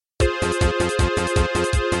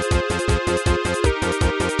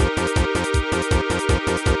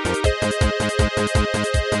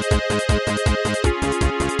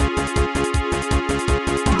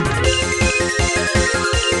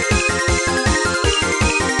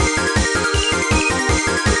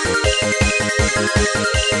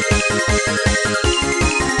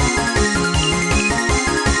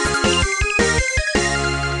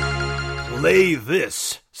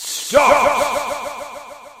This sucks!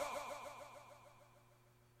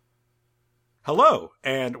 Hello,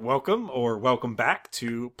 and welcome back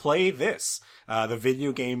to Play This, the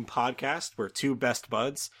video game podcast where two best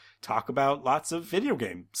buds talk about lots of video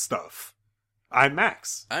game stuff. I'm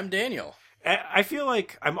Max. I'm Daniel. I feel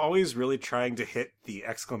like I'm always really trying to hit the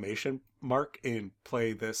exclamation mark in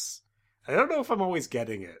Play This. I don't know if I'm always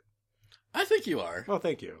getting it. I think you are. Well,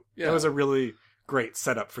 thank you. Yeah. That was a really great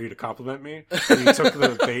setup for you to compliment me. And you took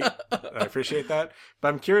the bait. I appreciate that. But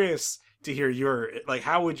I'm curious to hear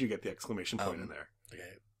how would you get the exclamation point in there?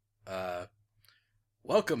 Okay.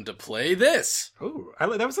 Welcome to Play This. Oh,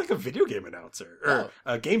 that was like a video game announcer. Or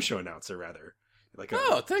a game show announcer, rather.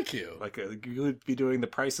 Thank you. You would be doing The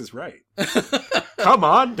Price is Right. Come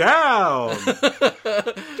on down!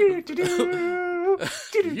 You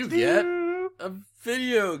get a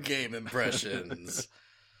video game impressions.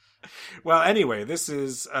 Well, anyway, this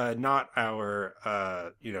is not our,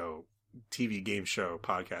 TV game show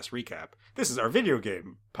podcast recap. This is our video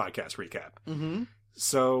game podcast recap. Mm-hmm.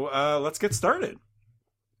 So let's get started.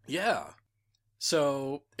 Yeah.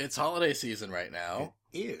 So it's holiday season right now.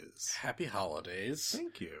 It is. Happy holidays.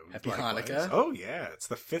 Thank you. Happy Likewise. Hanukkah. Oh yeah, it's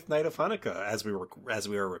the fifth night of Hanukkah as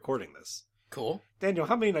we are recording this. Cool. Daniel,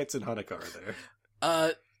 how many nights in Hanukkah are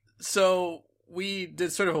there? So we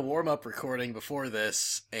did sort of a warm-up recording before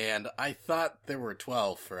this, and I thought there were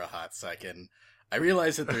 12 for a hot second. I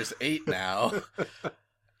realize that there's 8 now.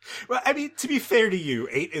 Well, I mean, to be fair to you,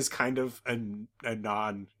 8 is kind of a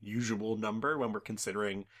non-usual number when we're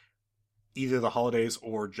considering either the holidays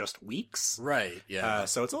or just weeks. Right, yeah.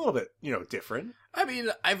 So it's a little bit, different. I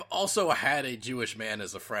mean, I've also had a Jewish man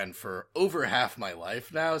as a friend for over half my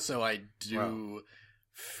life now, so I do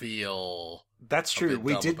feel... That's true.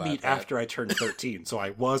 We did meet that. after I turned 13, so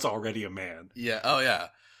I was already a man. Yeah, oh yeah.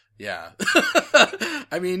 Yeah.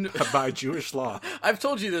 I mean... By Jewish law. I've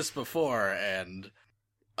told you this before, and...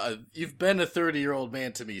 you've been a 30-year-old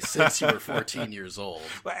man to me since you were 14 years old.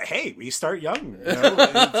 Well, hey, we start young.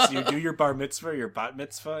 You do your bar mitzvah, your bat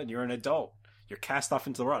mitzvah, and you're an adult. You're cast off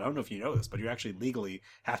into the world. I don't know if you know this, but you actually legally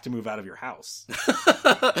have to move out of your house.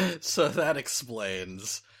 So that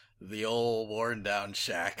explains the old worn-down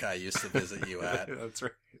shack I used to visit you at. That's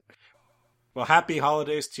right. Well, happy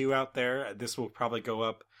holidays to you out there. This will probably go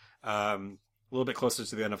up a little bit closer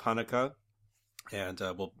to the end of Hanukkah. And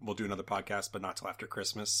we'll do another podcast, but not till after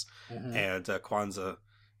Christmas. Mm-hmm. And Kwanzaa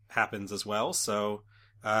happens as well. So,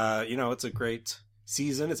 it's a great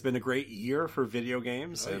season. It's been a great year for video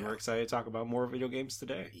games. And we're excited to talk about more video games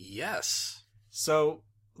today. Yes. So,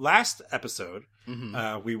 last episode,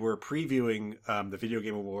 mm-hmm. We were previewing the Video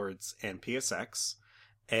Game Awards and PSX.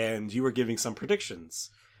 And you were giving some predictions.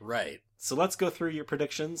 Right. So let's go through your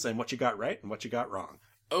predictions and what you got right and what you got wrong.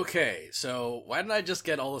 Okay, so why didn't I just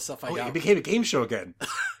get all the stuff I got? It became a game show again.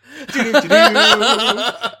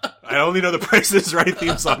 I only know the Price is Right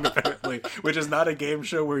theme song, apparently, which is not a game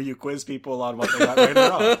show where you quiz people on what they got right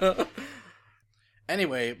or wrong.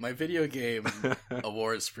 Anyway, my video game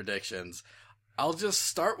awards predictions. I'll just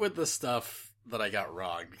start with the stuff that I got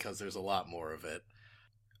wrong, because there's a lot more of it.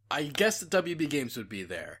 I guess the WB Games would be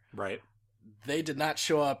there. Right. They did not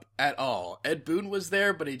show up at all. Ed Boon was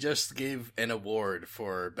there, but he just gave an award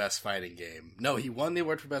for Best Fighting Game. No, he won the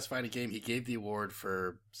award for Best Fighting Game. He gave the award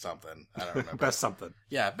for something. I don't remember. Best something.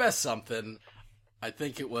 Yeah, Best something. I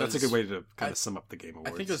think it was... That's a good way to kind of sum up the Game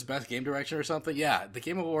Awards. I think it was Best Game Direction or something. Yeah, the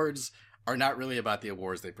Game Awards are not really about the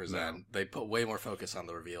awards they present. No. They put way more focus on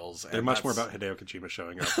the reveals. They're much more about Hideo Kojima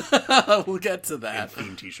showing up. We'll get to that. And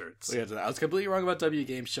theme t-shirts. We'll get to that. I was completely wrong about W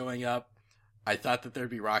Games showing up. I thought that there'd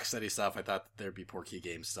be Rocksteady stuff. I thought that there'd be Portkey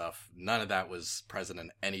Games stuff. None of that was present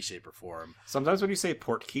in any shape or form. Sometimes when you say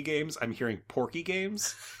Portkey Games, I'm hearing Porky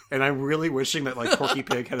Games, and I'm really wishing that Porky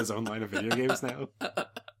Pig had his own line of video games now.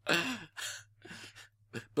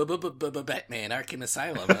 Batman Arkham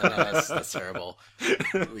Asylum. That's terrible.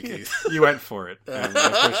 You went for it. I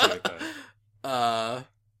appreciate that.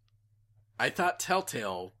 I thought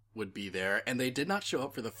Telltale would be there, and they did not show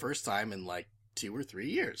up for the first time in 2 or 3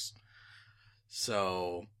 years.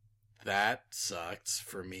 So that sucked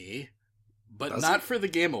for me, but not for the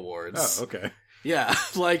Game Awards. Oh, okay. Yeah,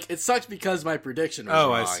 it sucked because my prediction was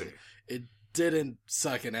wrong. I see. It didn't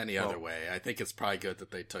suck in any other way. I think it's probably good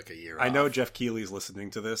that they took a year off. I know Jeff Keighley's listening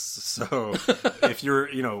to this, so if you're,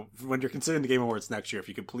 when you're considering the Game Awards next year, if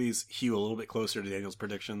you could please hew a little bit closer to Daniel's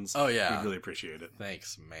predictions. Oh, yeah. We'd really appreciate it.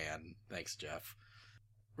 Thanks, man. Thanks, Jeff.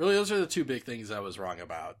 Really, those are the 2 big things I was wrong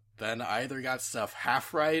about. Then I either got stuff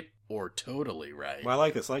half right or totally right. Well, I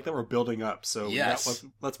like this. I like that we're building up. So yes.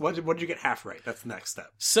 What did you get half right? That's the next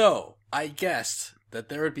step. So I guessed that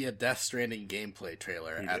there would be a Death Stranding gameplay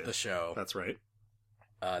trailer at the show. That's right.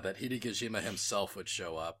 that Hideo Kojima himself would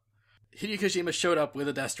show up. Hideo Kojima showed up with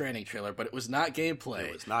a Death Stranding trailer, but it was not gameplay.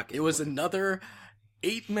 It was not gameplay. It was another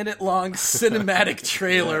 8-minute long cinematic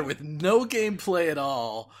trailer with no gameplay at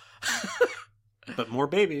all. But more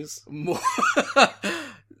babies. More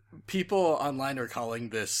people online are calling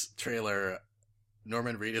this trailer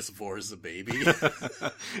Norman Reedus Vors a baby.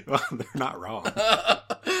 Well, they're not wrong.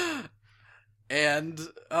 And,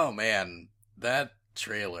 oh man, that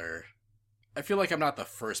trailer. I feel like I'm not the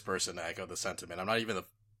first person to echo the sentiment. I'm not even the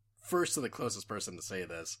first or the closest person to say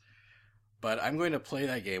this. But I'm going to play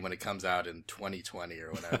that game when it comes out in 2020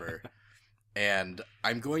 or whatever. And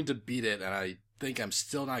I'm going to beat it, and I think I'm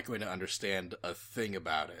still not going to understand a thing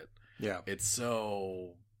about it. Yeah. It's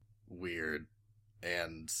so weird.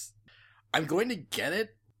 And I'm going to get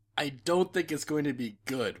it. I don't think it's going to be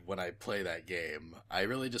good when I play that game. I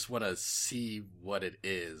really just want to see what it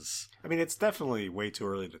is. I mean, it's definitely way too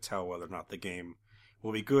early to tell whether or not the game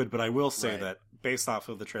will be good, but I will say that based off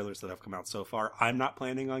of the trailers that have come out so far, I'm not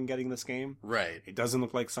planning on getting this game. Right. It doesn't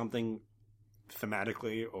look like something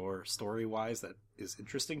thematically or story-wise that is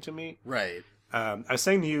interesting to me. Right. I was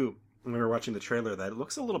saying to you when we were watching the trailer that it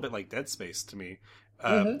looks a little bit like Dead Space to me.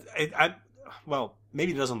 Well,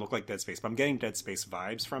 maybe it doesn't look like Dead Space, but I'm getting Dead Space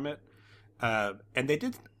vibes from it. And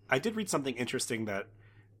I did read something interesting that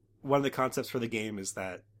one of the concepts for the game is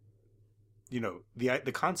that, you know,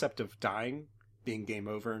 the concept of dying, being game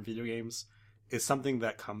over in video games, is something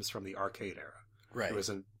that comes from the arcade era. Right. It was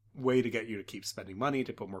a way to get you to keep spending money,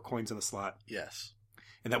 to put more coins in the slot. Yes.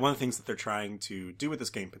 And that one of the things that they're trying to do with this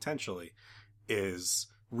game potentially is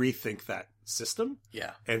rethink that system.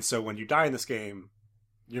 Yeah. And so when you die in this game,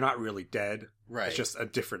 you're not really dead. Right. It's just a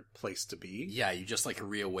different place to be. Yeah, you just like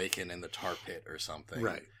reawaken in the tar pit or something.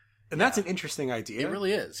 Right. And that's an interesting idea. It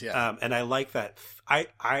really is, yeah. And I like that.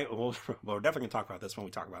 Well, we're definitely going to talk about this when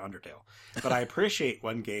we talk about Undertale. But I appreciate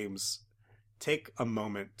when games take a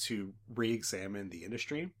moment to re-examine the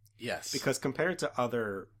industry. Yes. Because compared to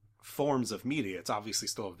other forms of media, it's obviously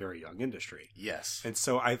still a very young industry. Yes. And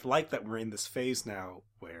so I like that we're in this phase now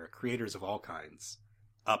where creators of all kinds,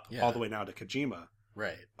 all the way now to Kojima,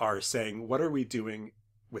 right, are saying, what are we doing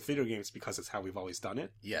with video games because it's how we've always done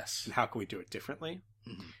it? Yes. And how can we do it differently?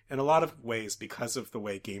 Mm-hmm. In a lot of ways, because of the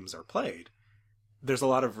way games are played, there's a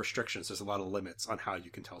lot of restrictions. There's a lot of limits on how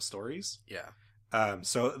you can tell stories. Yeah.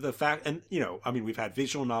 So the fact, and you know, I mean, we've had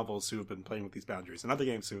visual novels who have been playing with these boundaries and other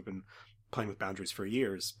games who have been playing with boundaries for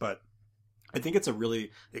years. But I think it's a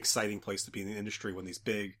really exciting place to be in the industry when these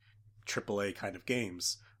big AAA kind of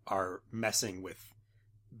games are messing with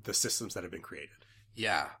the systems that have been created.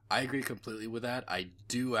 Yeah, I agree completely with that. I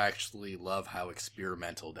do actually love how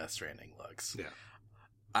experimental Death Stranding looks. Yeah.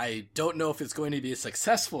 I don't know if it's going to be a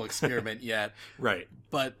successful experiment yet. Right.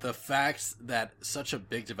 But the fact that such a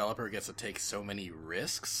big developer gets to take so many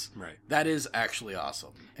risks, right, that is actually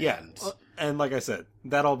awesome. Yeah. And like I said,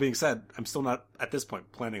 that all being said, I'm still not, at this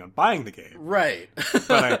point, planning on buying the game. Right.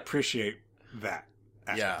 But I appreciate that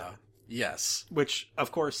aspect yeah. of it. Yes. Which,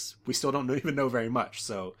 of course, we still don't even know very much.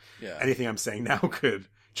 So anything I'm saying now could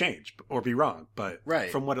change or be wrong. But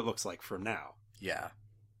from what it looks like from now. Yeah.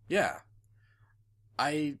 Yeah.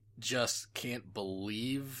 I just can't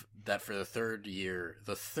believe that for the third year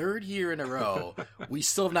in a row, we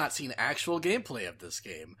still have not seen actual gameplay of this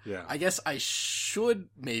game. Yeah. I guess I should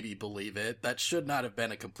maybe believe it. That should not have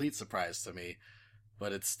been a complete surprise to me,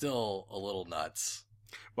 but it's still a little nuts.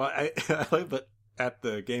 Well, I like that at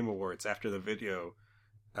the Game Awards, after the video,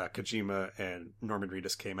 Kojima and Norman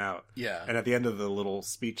Reedus came out. Yeah. And at the end of the little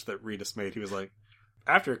speech that Reedus made, he was like,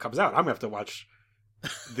 after it comes out, I'm going to have to watch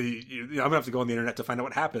I'm gonna have to go on the internet to find out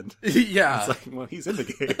what happened. Yeah. It's like, well, he's in the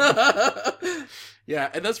game. Yeah,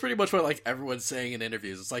 and that's pretty much what like everyone's saying in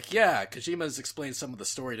interviews. It's like, yeah, Kojima's explained some of the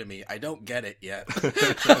story to me. I don't get it yet.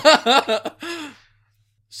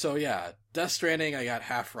 So yeah, Death Stranding I got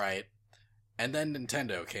half right, and then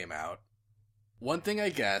Nintendo came out. One thing I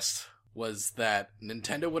guessed was that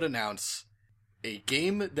Nintendo would announce a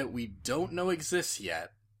game that we don't know exists yet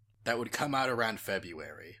that would come out around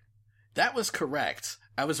February. That was correct.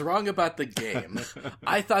 I was wrong about the game.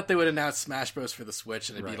 I thought they would announce Smash Bros. For the Switch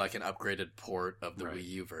and it'd be like an upgraded port of the Wii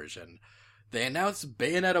U version. They announced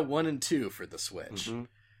Bayonetta 1 and 2 for the Switch. Mm-hmm.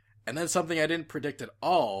 And then something I didn't predict at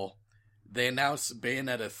all, they announced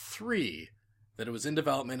Bayonetta 3, that it was in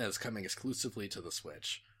development and is coming exclusively to the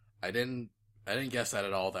Switch. I didn't guess that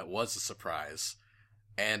at all. That was a surprise.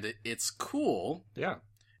 And it's cool. Yeah.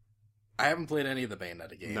 I haven't played any of the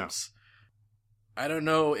Bayonetta games. No. I don't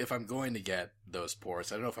know if I'm going to get those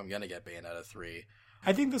ports. I don't know if I'm going to get Bayonetta 3.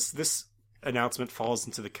 I think this announcement falls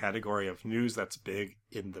into the category of news that's big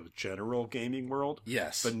in the general gaming world,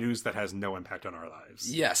 Yes. but news that has no impact on our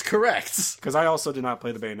lives. Yes, correct. Because I also did not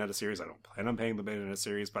play the Bayonetta series. I don't plan on playing the Bayonetta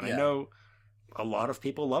series, but I Yeah. know a lot of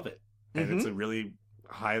people love it. And Mhm. it's a really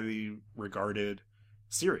highly regarded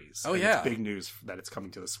series. Oh, And yeah. It's big news that it's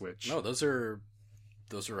coming to the Switch. No, those are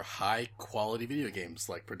high quality video games,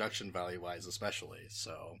 like production value wise, especially.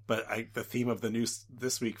 So But the theme of the news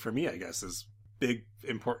this week for me, I guess, is big,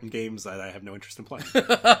 important games that I have no interest in playing.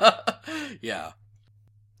 yeah,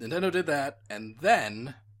 Nintendo did that, and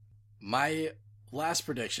then my last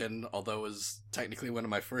prediction, although it was technically one of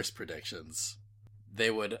my first predictions, they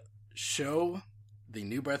would show the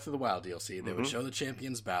new Breath of the Wild DLC. They would Mhm. show the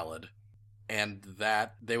Champion's Ballad, and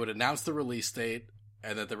that they would announce the release date,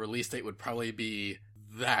 and that the release date would probably be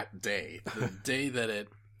that day,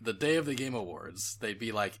 the day of the Game Awards. They'd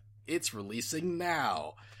be like, "It's releasing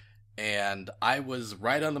now," and I was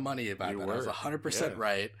right on the money about You that. I was were. 100% Yeah.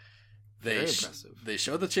 right. Very impressive. They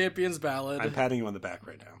showed the Champion's Ballad. I'm patting you on the back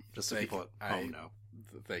right now, just so Thank- people at I- home know.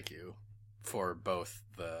 Thank you for both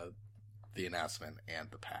the announcement and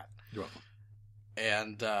the pat. You're welcome.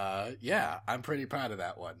 And yeah, I'm pretty proud of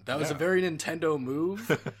that one. That was a Yeah. very Nintendo move,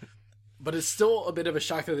 but it's still a bit of a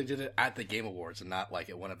shock that they did it at the Game Awards and not like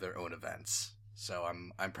at one of their own events. So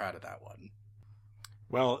I'm proud of that one.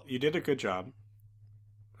 Well, you did a good job.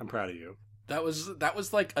 I'm proud of you. That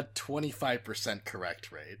was like a 25%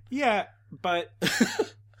 correct rate. Yeah, but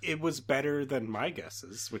it was better than my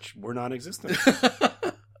guesses, which were non-existent.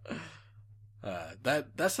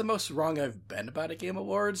 That's the most wrong I've been about a Game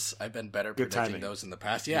Awards. I've been better Good predicting timing. those in the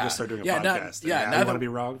past. You Yeah, just started doing a yeah, podcast. now you that want to be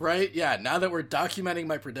wrong? right. Yeah, now that we're documenting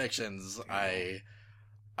my predictions, I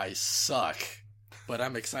suck, but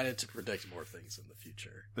I'm excited to predict more things in the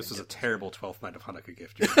future. This was a And get- terrible 12th night of Hanukkah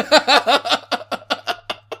gift.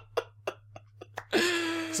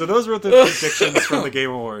 So those were the predictions from the Game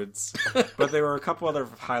Awards. But there were a couple other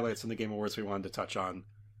highlights from the Game Awards we wanted to touch on.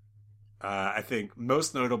 I think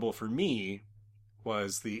most notable for me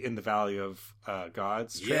was the In the Valley of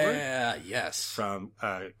Gods trailer Yeah. Yes. from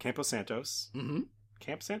Campo Santos. Mm-hmm.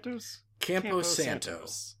 Camp Santos? Campo Santo.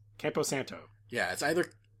 Santos. Campo Santo. Yeah,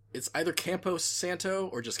 it's either Campo Santo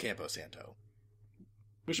or just Campo Santo.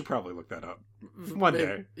 We should probably look that up one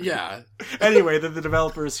day. Yeah. Anyway, they're the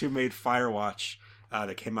developers who made Firewatch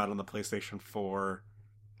that came out on the PlayStation 4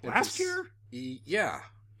 last year? Yeah.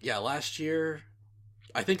 Yeah, last year.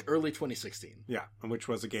 I think early 2016. Yeah, which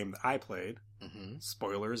was a game that I played. Mm-hmm.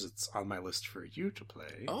 Spoilers, it's on my list for you to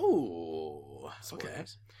play. Oh, okay.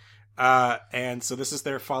 Spoilers. And so this is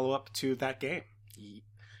their follow-up to that game.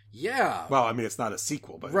 Yeah. Well, I mean, it's not a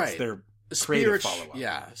sequel, but Right. it's their creative follow-up.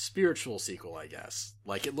 Yeah, spiritual sequel, I guess.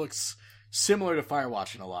 Like, it looks similar to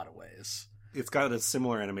Firewatch in a lot of ways. It's got a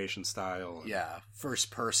similar animation style. Yeah,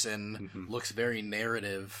 first person, Mhm. looks very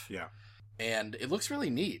narrative. Yeah. And it looks really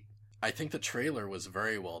neat. I think the trailer was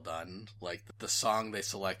very well done. Like, the song they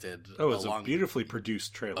selected. Oh, it was a beautifully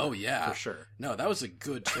produced trailer. Oh, yeah. For sure. No, that was a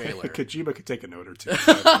good trailer. Kojima could take a note or two.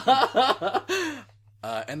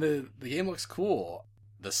 And the game looks cool.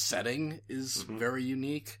 The setting is Mhm. very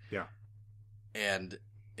unique. Yeah. And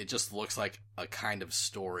it just looks like a kind of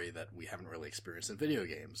story that we haven't really experienced in video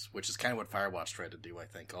games, which is kind of what Firewatch tried to do, I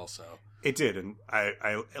think, also. It did, and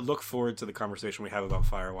I look forward to the conversation we have about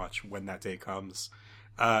Firewatch when that day comes.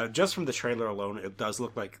 Just from the trailer alone, it does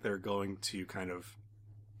look like they're going to kind of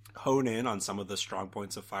hone in on some of the strong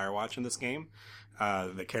points of Firewatch in this game.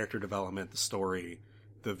 The character development, the story,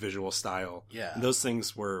 the visual style. Yeah. And those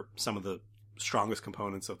things were some of the strongest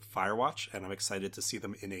components of Firewatch, and I'm excited to see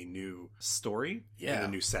them in a new story, in Yeah. a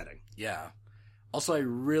new setting. Yeah. Also, I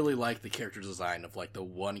really like the character design of, like, the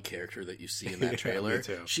one character that you see in that Yeah, trailer. me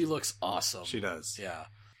too. She looks awesome. She does. Yeah.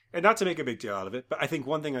 And not to make a big deal out of it, but I think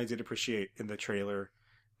one thing I did appreciate in the trailer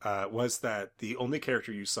was that the only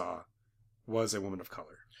character you saw was a woman of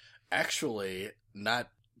color. Actually,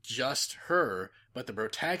 not just her, but the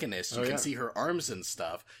protagonist. You Oh, can yeah. see her arms and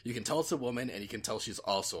stuff. You can tell it's a woman, and you can tell she's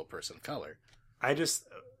also a person of color. I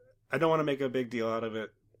don't want to make a big deal out of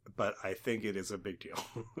it, but I think it is a big deal.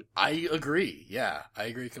 I agree. Yeah, I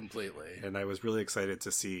agree completely. And I was really excited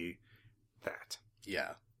to see that.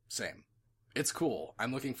 Yeah, same. It's cool.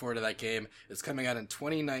 I'm looking forward to that game. It's coming out in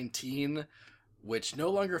 2019, which no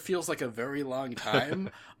longer feels like a very long time.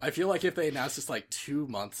 I feel like if they announced this like 2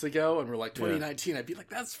 months ago and we're like 2019, I'd be like,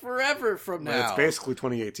 that's forever from now. But it's basically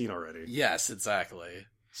 2018 already. Yes, exactly.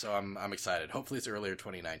 So I'm excited. Hopefully it's earlier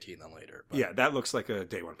 2019 than later. But... Yeah, that looks like a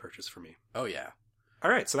day one purchase for me. Oh, yeah. All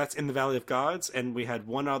right, so that's In the Valley of Gods, and we had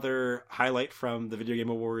one other highlight from the Video Game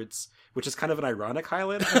Awards, which is kind of an ironic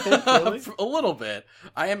highlight, I think, really. A little bit.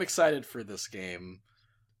 I am excited for this game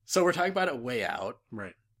So we're talking about A Way Out.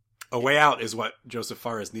 Right. A Way Out is what Joseph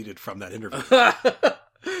Fares needed from that interview.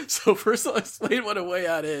 So first I'll explain what A Way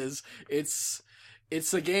Out is. It's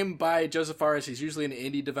a game by Joseph Fares. He's usually an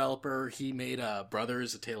indie developer. He made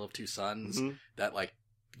Brothers: A Tale of Two Sons. Mm-hmm. That like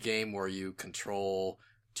game where you control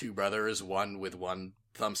two brothers, one with one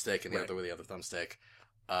thumbstick and the other with the other thumbstick.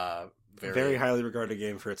 Very highly regarded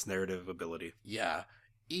game for its narrative ability. Yeah.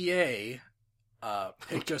 EA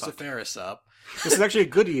picked Joseph Fares up. This is actually a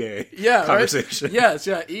good EA conversation. Right? Yes,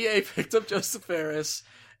 yeah. EA picked up Joseph Fares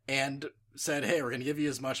and said, hey, we're going to give you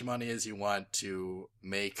as much money as you want to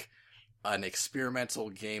make an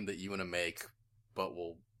experimental game that you want to make, but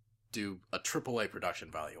we'll do a AAA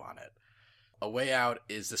production value on it. A Way Out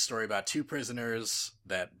is the story about two prisoners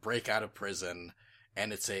that break out of prison,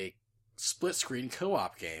 and it's a split-screen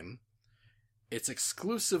co-op game. It's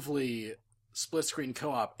exclusively split-screen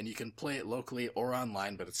co-op, and you can play it locally or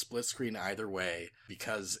online, but it's split-screen either way,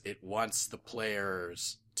 because it wants the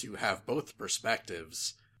players to have both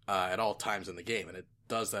perspectives at all times in the game, and it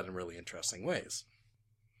does that in really interesting ways.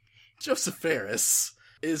 Joseph Fares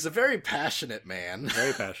is a very passionate man.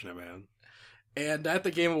 Very passionate man. And at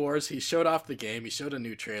the Game Awards, he showed off the game. He showed a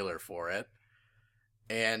new trailer for it.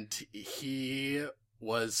 And he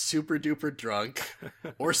was super duper drunk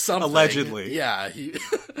or something. Allegedly. Yeah.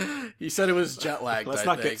 He said it was jet lagged. Let's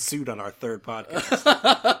not get sued on our third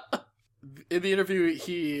podcast. In the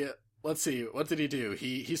interview, let's see, what did he do?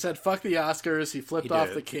 He said, fuck the Oscars. He flipped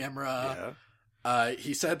off the camera. Yeah.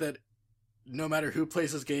 He said that no matter who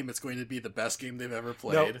plays this game, it's going to be the best game they've ever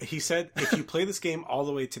played. No, he said if you play this game all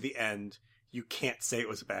the way to the end, you can't say it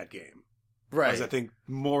was a bad game. Right. Was, I think,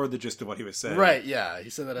 more the gist of what he was saying. Right, yeah. He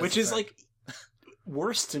said that. Which is, like,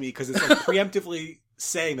 worse to me, because it's, like, preemptively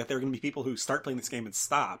saying that there are going to be people who start playing this game and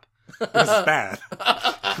stop. Because it's bad.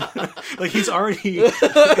 Like, he's already...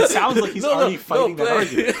 It sounds like he's already fighting that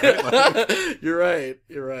argument. Right? Like,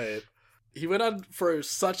 You're right. He went on for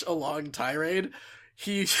such a long tirade.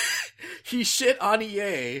 He shit on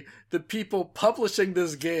EA, the people publishing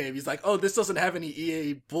this game. He's like, oh, this doesn't have any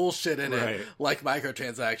EA bullshit in it, like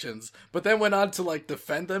microtransactions. But then went on to, like,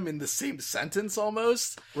 defend them in the same sentence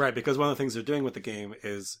almost. Right, because one of the things they're doing with the game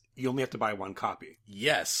is you only have to buy one copy.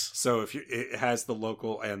 Yes. So if it has the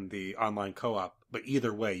local and the online co-op, but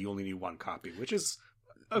either way, you only need one copy, which is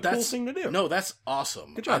a cool thing to do. No, that's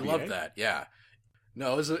awesome. Good job, I love EA. that, yeah.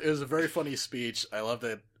 No, it was a very funny speech. I love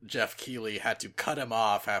that Jeff Keighley had to cut him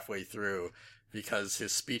off halfway through because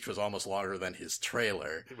his speech was almost longer than his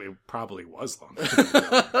trailer. It probably was longer.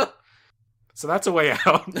 So that's A Way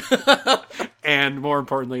Out. And more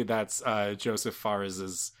importantly, that's Joseph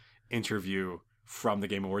Fares' interview from the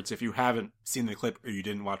Game Awards. If you haven't seen the clip or you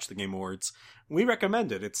didn't watch the Game Awards, we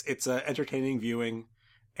recommend it. It's entertaining viewing.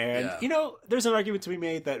 And, there's an argument to be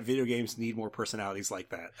made that video games need more personalities like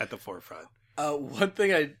that at the forefront. One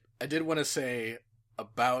thing I did want to say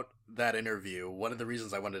about that interview, one of the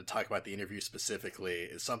reasons I wanted to talk about the interview specifically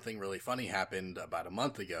is something really funny happened about a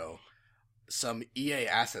month ago. Some EA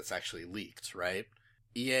assets actually leaked, right?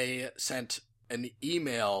 EA sent an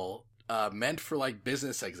email meant for, like,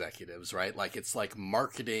 business executives, right? Like, it's like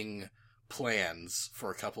marketing plans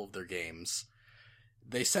for a couple of their games.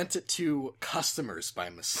 They sent it to customers by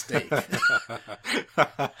mistake.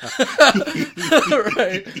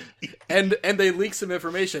 Right. And they leaked some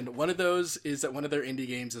information. One of those is that one of their indie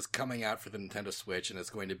games is coming out for the Nintendo Switch and is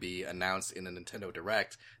going to be announced in a Nintendo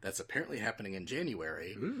Direct that's apparently happening in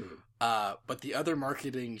January. But the other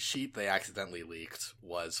marketing sheet they accidentally leaked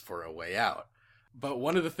was for A Way Out. But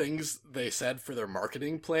one of the things they said for their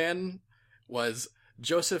marketing plan was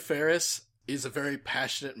Joseph Fares is a very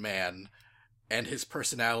passionate man and his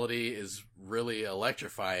personality is really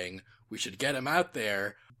electrifying. We should get him out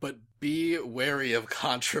there, but be wary of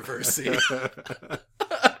controversy.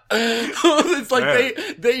 It's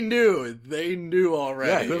like they knew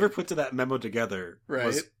already. Yeah, whoever put that memo together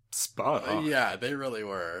was spot on. Yeah, they really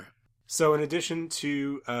were. So in addition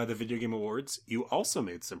to the Video Game Awards, you also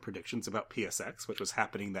made some predictions about PSX, which was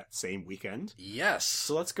happening that same weekend. Yes.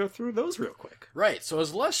 So let's go through those real quick. Right, so I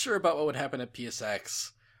was less sure about what would happen at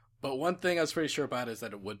PSX, but one thing I was pretty sure about is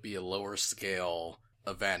that it would be a lower scale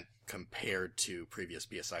event compared to previous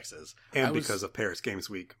PSXs. And because of Paris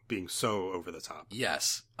Games Week being so over the top.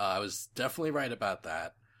 Yes, I was definitely right about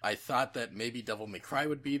that. I thought that maybe Devil May Cry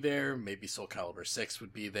would be there, maybe Soul Calibur 6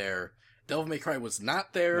 would be there. Devil May Cry was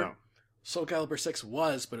not there. No. Soul Calibur 6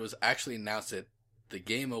 was, but it was actually announced at the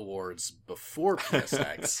Game Awards before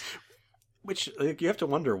PSX. Which, like, you have to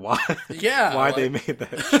wonder why. Yeah. why they made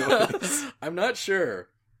that choice. I'm not sure.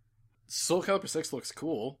 Soul Calibur 6 looks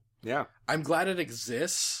cool. Yeah. I'm glad it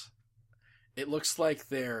exists. It looks like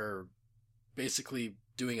they're basically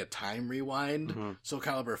doing a time rewind. Mhm. Soul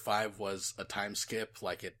Calibur 5 was a time skip,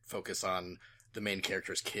 like it focused on the main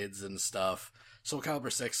character's kids and stuff. Soul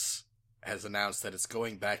Calibur 6 has announced that it's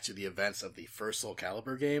going back to the events of the first Soul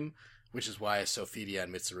Calibur game, which is why Sophidia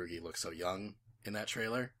and Mitsurugi look so young in that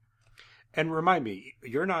trailer. And remind me,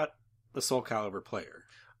 you're not the Soul Calibur player.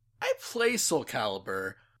 I play Soul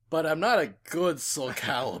Calibur, but I'm not a good Soul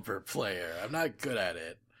Calibur player. I'm not good at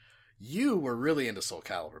it. You were really into Soul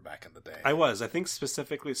Calibur back in the day. I was. I think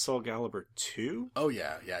specifically Soul Calibur 2. Oh,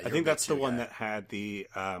 yeah. I think that's the one that had the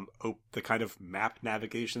the kind of map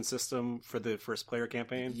navigation system for the first player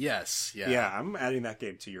campaign. Yes, yeah. Yeah, I'm adding that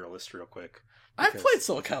game to your list real quick. I've played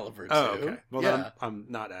Soul Calibur too. Oh, okay. Well, yeah. then I'm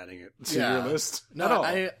not adding it to your list No, at all.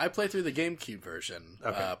 I played through the GameCube version.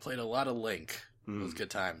 Okay. Played a lot of Link. It was good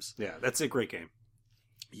times. Yeah, that's a great game.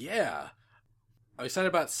 Yeah. I'm excited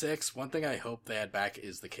about 6. One thing I hope they add back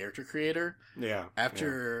is the character creator. Yeah.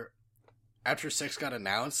 After 6 got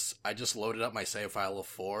announced, I just loaded up my save file of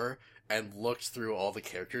 4 and looked through all the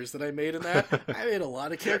characters that I made in that. I made a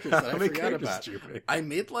lot of characters that I forgot about. I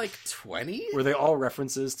made like 20? Were they all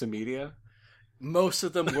references to media? Most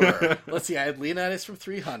of them were. Let's see, I had Leonidas from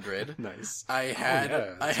 300. Nice. I had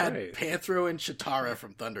right. Panthro and Chitara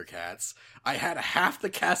from Thundercats. I had half the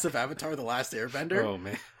cast of Avatar The Last Airbender. Oh,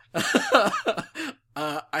 man.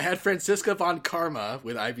 I had Francisca von Karma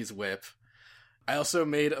with Ivy's whip. I also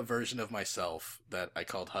made a version of myself that I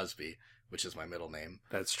called Husby, which is my middle name.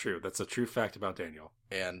 That's true. That's a true fact about Daniel.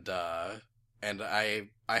 And I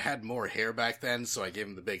had more hair back then, so I gave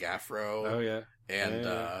him the big afro. Oh, yeah.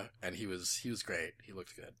 And he was great. He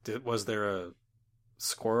looked good. Was there a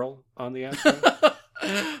squirrel on the afro?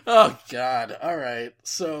 Oh, God. All right.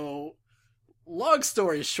 So, long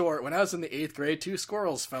story short, when I was in the 8th grade, 2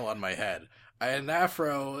 squirrels fell on my head. I had an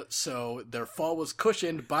afro, so their fall was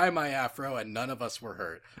cushioned by my afro, and none of us were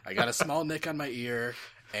hurt. I got a small nick on my ear,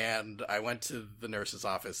 and I went to the nurse's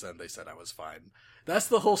office, and they said I was fine. That's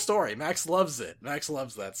the whole story. Max loves it. Max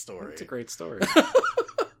loves that story. It's a great story.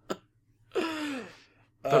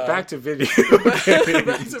 But back to video games.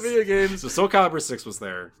 Back to video games. So Soul Calibur 6 was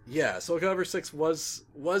there. Yeah, Soul Calibur 6 was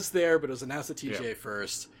there, but it was announced at TGA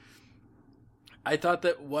first. I thought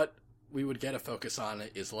that what we would get a focus on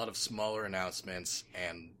is a lot of smaller announcements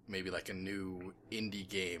and maybe like a new indie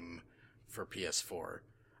game for PS4.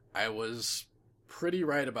 I was pretty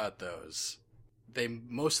right about those.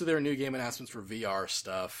 Most of their new game announcements were VR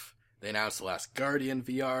stuff. They announced The Last Guardian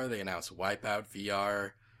VR. They announced Wipeout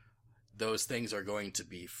VR. Those things are going to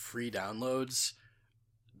be free downloads.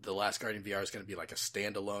 The Last Guardian VR is going to be like a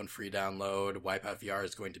standalone free download. Wipeout VR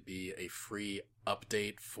is going to be a free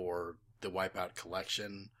update for the Wipeout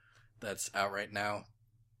collection that's out right now.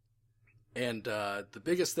 And the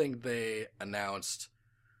biggest thing they announced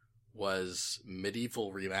was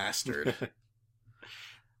Medieval Remastered.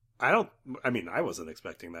 I wasn't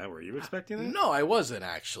expecting that. Were you expecting that? No, I wasn't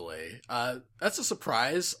actually. That's a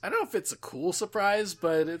surprise. I don't know if it's a cool surprise,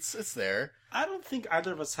 but it's there. I don't think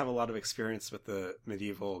either of us have a lot of experience with the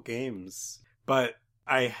medieval games, but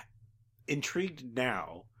I intrigued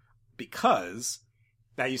now because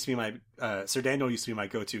that used to be my Sir Daniel used to be my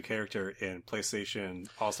go-to character in PlayStation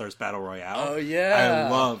All-Stars Battle Royale. Oh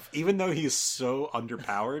yeah. Even though he's so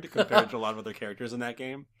underpowered compared to a lot of other characters in that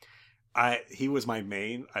game, he was my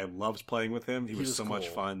main. I loved playing with him. He was so much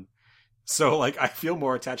fun. So, like, I feel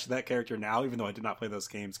more attached to that character now, even though I did not play those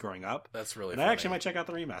games growing up. That's really funny. I actually might check out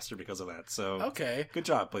the remaster because of that. So, okay. Good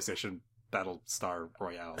job, PlayStation Battlestar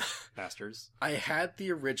Royale Masters. I had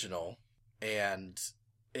the original, and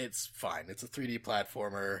it's fine. It's a 3D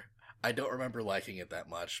platformer. I don't remember liking it that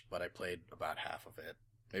much, but I played about half of it.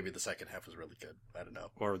 Maybe the second half was really good. I don't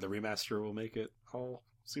know. Or the remaster will make it all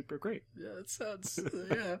super great. Yeah, it sounds...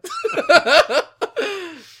 yeah.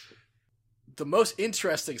 The most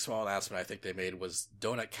interesting small announcement I think they made was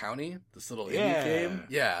Donut County, this little indie game.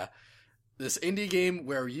 Yeah. This indie game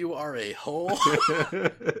where you are a hole.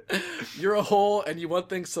 You're a hole and you want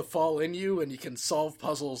things to fall in you and you can solve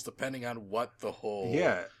puzzles depending on what the hole...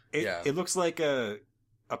 Yeah. It looks like a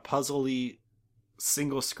puzzly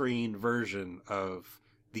single screen version of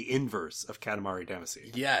the inverse of Katamari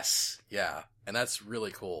Damacy. Yes. Yeah. And that's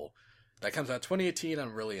really cool. That comes out 2018.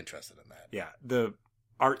 I'm really interested in that. Yeah. The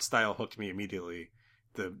art style hooked me immediately.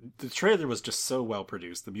 The trailer was just so well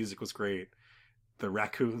produced. The music was great. The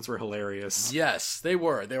raccoons were hilarious. Yes, they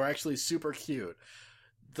were. They were actually super cute.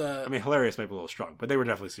 Hilarious might be a little strong, but they were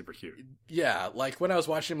definitely super cute. Yeah, like when I was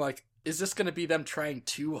watching them, like, is this going to be them trying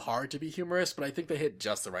too hard to be humorous? But I think they hit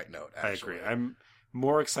just the right note, actually. I agree. I'm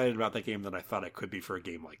more excited about that game than I thought I could be for a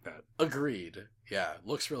game like that. Agreed. Yeah,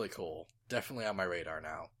 looks really cool. Definitely on my radar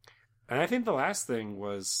now. And I think the last thing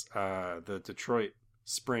was the Detroit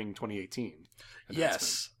spring 2018.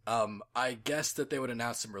 Yes. I guessed that they would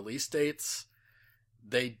announce some release dates.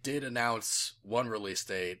 They did announce one release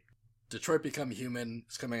date. Detroit Become Human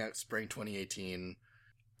is coming out spring 2018.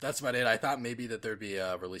 That's about it. I thought maybe that there'd be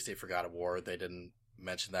a release date for God of War. They didn't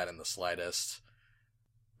mention that in the slightest.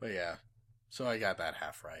 But yeah, so I got that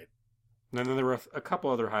half right. And then there were a couple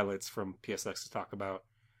other highlights from PSX to talk about,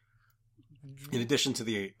 in addition to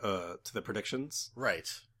the predictions. Right.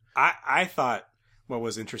 I thought what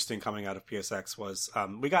was interesting coming out of PSX was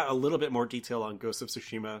we got a little bit more detail on Ghost of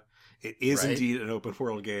Tsushima. It is indeed an open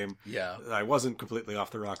world game. Yeah. I wasn't completely off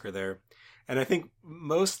the rocker there. And I think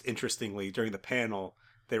most interestingly, during the panel,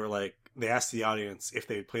 they asked the audience if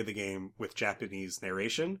they would play the game with Japanese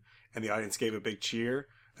narration, and the audience gave a big cheer,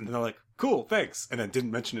 and then they're like, cool, thanks, and then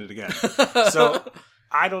didn't mention it again. So,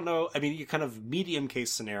 I don't know. I mean, you kind of medium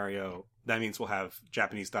case scenario, that means we'll have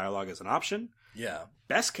Japanese dialogue as an option. Yeah.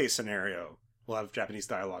 Best case scenario, we'll have Japanese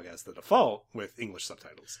dialogue as the default with English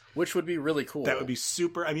subtitles. Which would be really cool. That would be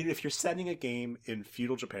super. I mean, if you're setting a game in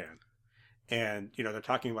feudal Japan, and, you know, they're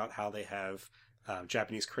talking about how they have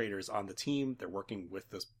Japanese creators on the team. They're working with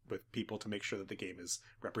people to make sure that the game is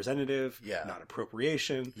representative, not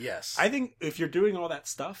appropriation. Yes. I think if you're doing all that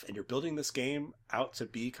stuff and you're building this game out to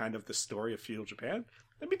be kind of the story of feudal Japan,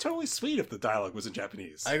 it'd be totally sweet if the dialogue was in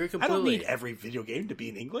Japanese. I agree completely. I don't need every video game to be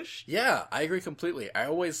in English. Yeah, I agree completely. I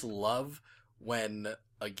always love when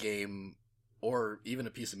a game or even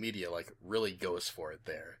a piece of media like really goes for it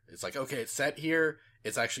there. It's like, okay, it's set here.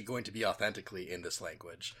 It's actually going to be authentically in this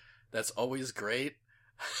language. That's always great.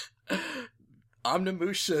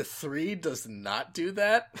 Omnimusha 3 does not do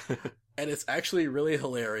that. And it's actually really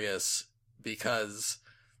hilarious because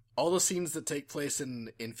all the scenes that take place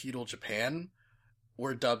in feudal Japan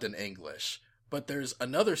were dubbed in English. But there's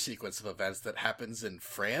another sequence of events that happens in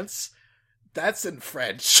France. That's in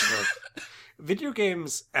French. Video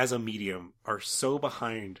games as a medium are so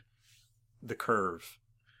behind the curve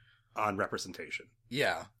on representation.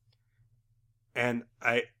 Yeah. And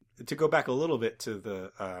to go back a little bit to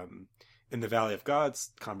the in the Valley of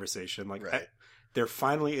Gods conversation, like there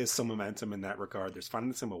finally is some momentum in that regard. There's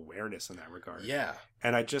finally some awareness in that regard. Yeah.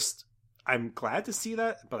 And I'm glad to see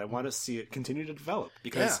that, but I want to see it continue to develop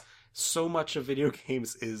because so much of video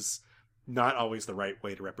games is not always the right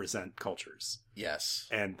way to represent cultures. Yes.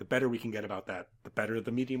 And the better we can get about that, the better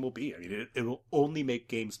the medium will be. I mean, it will only make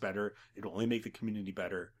games better. It will only make the community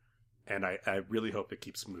better. And I really hope it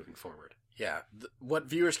keeps moving forward. Yeah. What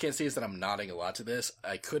viewers can't see is that I'm nodding a lot to this.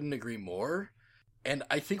 I couldn't agree more. And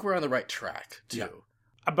I think we're on the right track, too. Yeah.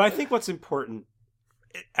 But I think what's important,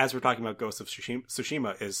 as we're talking about Ghost of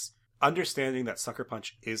Tsushima, is understanding that Sucker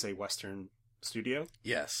Punch is a Western studio.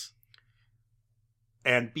 Yes.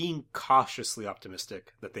 And being cautiously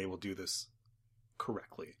optimistic that they will do this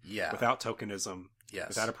correctly. Yeah. Without tokenism. Yes.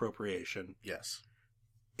 Without appropriation. Yes.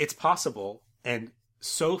 It's possible, and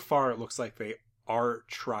so far it looks like they are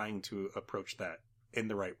trying to approach that in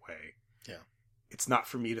the right way. Yeah. It's not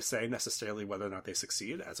for me to say necessarily whether or not they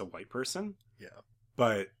succeed as a white person. Yeah.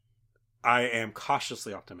 But I am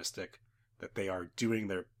cautiously optimistic that they are doing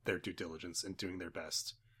their due diligence and doing their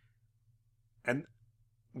best. And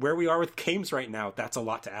where we are with games right now, that's a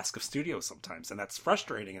lot to ask of studios sometimes, and that's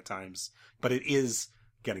frustrating at times, but it is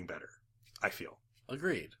getting better, I feel.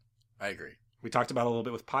 Agreed. I agree. We talked about a little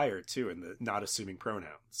bit with Pyre, too, and the not assuming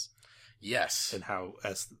pronouns. Yes. And how,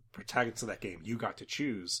 as the protagonist of that game, you got to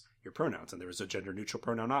choose your pronouns, and there was a gender-neutral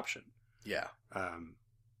pronoun option. Yeah. And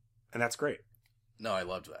that's great. No, I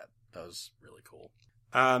loved that. That was really cool.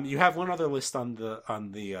 You have one other list on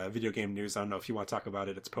the video game news. I don't know if you want to talk about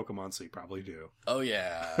it. It's Pokemon, so you probably do. Oh,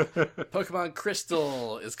 yeah. Pokemon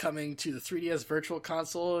Crystal is coming to the 3DS Virtual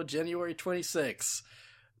Console January 26th.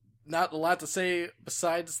 Not a lot to say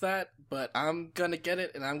besides that, but I'm going to get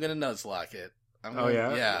it, and I'm going to Nuzlocke it.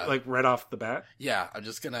 Yeah? Like right off the bat? Yeah, I'm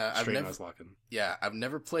just going to... Straight Nuzlocking. Yeah, I've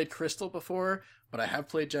never played Crystal before, but I have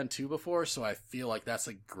played Gen 2 before, so I feel like that's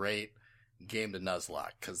a great game to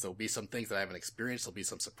Nuzlocke, because there'll be some things that I haven't experienced. There'll be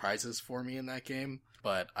some surprises for me in that game,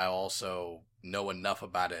 but I also know enough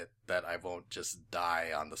about it that I won't just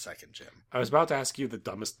die on the second gym. I was about to ask you the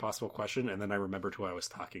dumbest possible question, and then I remembered who I was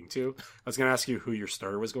talking to. I was going to ask you who your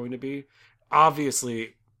starter was going to be.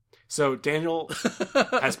 Obviously, so Daniel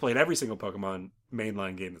has played every single Pokemon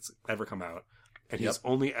mainline game that's ever come out, and he's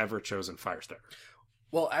only ever chosen Firestarter.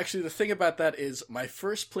 Well, actually, the thing about that is my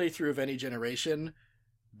first playthrough of any generation,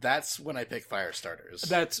 that's when I pick Firestarters.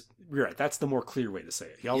 You're right. That's the more clear way to say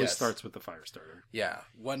it. He always starts with the Firestarter. Yeah.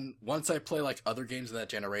 Once I play like other games of that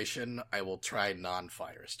generation, I will try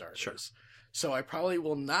non-Firestarters. Sure. So I probably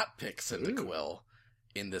will not pick Cyndaquil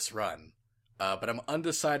in this run. but I'm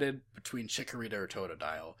undecided between Chikorita or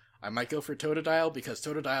Totodile. I might go for Totodile because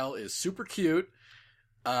Totodile is super cute.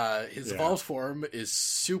 His evolved form is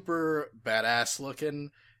super badass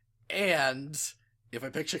looking, and if I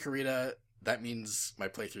pick Chikorita, that means my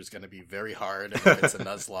playthrough is going to be very hard, and if it's a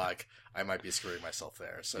Nuzlocke, I might be screwing myself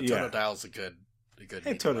there. So Totodile's a good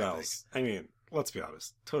Hey, Totodile's, I mean, let's be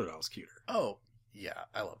honest, Totodile's cuter. Oh, yeah,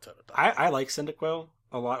 I love Totodile. I like Cyndaquil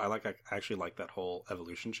a lot. I actually like that whole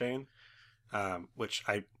evolution chain, which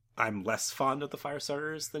I'm less fond of the fire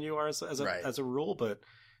starters than you are as a rule, but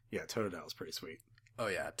yeah, Totodile's pretty sweet. Oh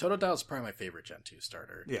yeah, Totodile's probably my favorite Gen 2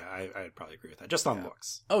 starter. Yeah, I'd probably agree with that. Just on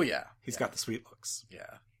looks. Oh yeah. He's got the sweet looks.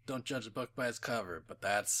 Yeah. Don't judge a book by its cover, but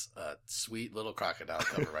that's a sweet little crocodile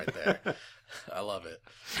cover right there. I love it.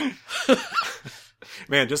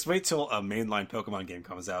 Man, just wait till a mainline Pokemon game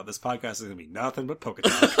comes out. This podcast is going to be nothing but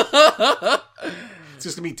Poketalk. It's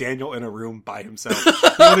just going to be Daniel in a room by himself. You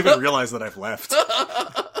don't even realize that I've left.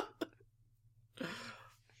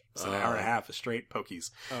 It's an hour and a half of straight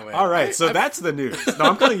Pokies. Oh, all right, so that's the news. No,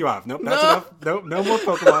 I'm cutting you off. Nope, that's enough. No more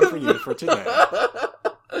Pokemon for you for today.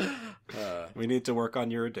 We need to work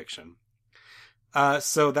on your addiction.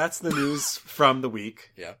 So that's the news from the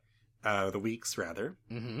week. Yeah. The weeks, rather.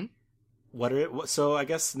 Mm-hmm. So I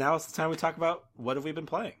guess now it's the time we talk about what have we been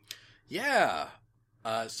playing. Yeah.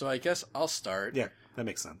 So I guess I'll start. Yeah, that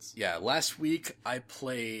makes sense. Yeah, last week I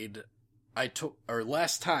played...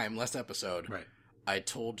 last episode... Right. I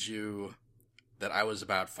told you that I was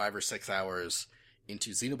about 5 or 6 hours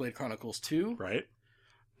into Xenoblade Chronicles 2. Right.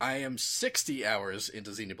 I am 60 hours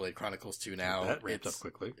into Xenoblade Chronicles 2 now. That ramped up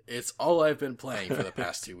quickly. It's all I've been playing for the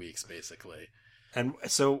past 2 weeks, basically. And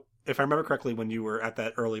so, if I remember correctly, when you were at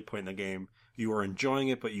that early point in the game, you were enjoying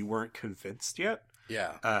it, but you weren't convinced yet.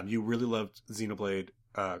 Yeah. You really loved Xenoblade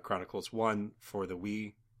Chronicles 1 for the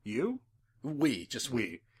Wii U? Just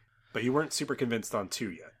Wii. But you weren't super convinced on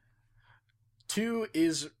 2 yet. 2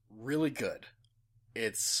 is really good.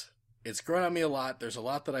 It's grown on me a lot. There's a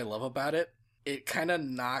lot that I love about it. It kind of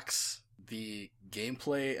knocks the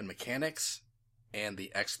gameplay and mechanics and the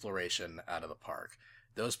exploration out of the park.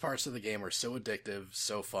 Those parts of the game are so addictive,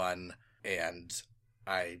 so fun, and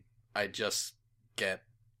I just get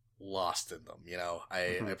lost in them, you know?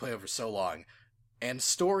 I play it for so long. And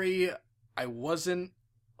story, I wasn't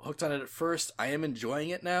hooked on it at first. I am enjoying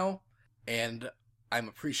it now, and I'm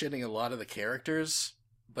appreciating a lot of the characters,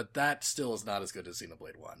 but that still is not as good as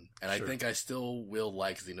Xenoblade 1. And sure. I think I still will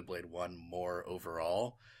like Xenoblade 1 more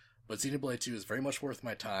overall. But Xenoblade 2 is very much worth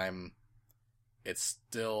my time. It's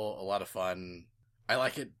still a lot of fun. I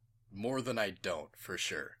like it more than I don't, for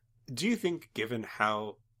sure. Do you think, given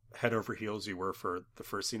how head over heels you were for the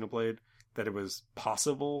first Xenoblade, that it was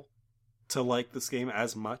possible to like this game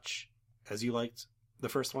as much as you liked the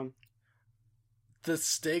first one? The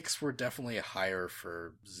stakes were definitely higher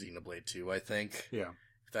for Xenoblade 2, I think. Yeah.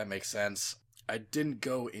 If that makes sense. I didn't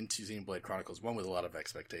go into Xenoblade Chronicles 1 with a lot of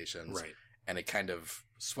expectations. Right. And it kind of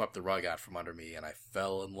swept the rug out from under me, and I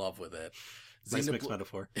fell in love with it. Nice mixed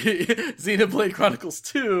metaphor. Xenoblade Chronicles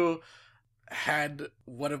 2 had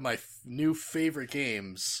one of my new favorite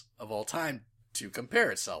games of all time to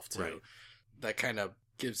compare itself to. Right. That kind of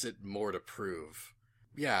gives it more to prove.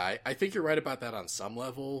 Yeah, I think you're right about that on some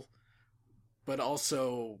level. But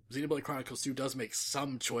also, Xenoblade Chronicles 2 does make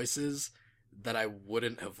some choices that I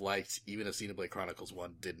wouldn't have liked even if Xenoblade Chronicles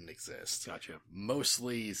 1 didn't exist. Gotcha.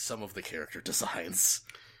 Mostly some of the character designs.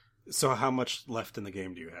 So how much left in the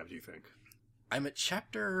game do you have, do you think? I'm at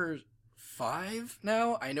chapter 5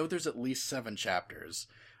 now. I know there's at least 7 chapters.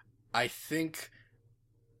 I think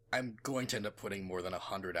I'm going to end up putting more than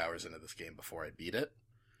 100 hours into this game before I beat it.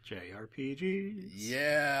 JRPGs.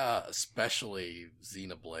 Yeah, especially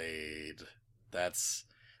Xenoblade. That's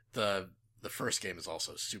the first game is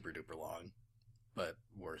also super duper long, but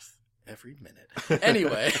worth every minute.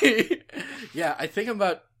 Anyway, yeah, I think I'm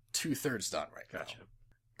about 2/3 done right now. Gotcha.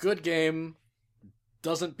 Good game.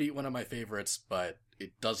 Doesn't beat one of my favorites, but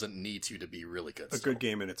it doesn't need to be really good. A good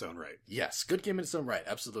game in its own right. Yes, good game in its own right,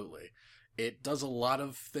 absolutely. It does a lot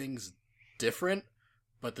of things different,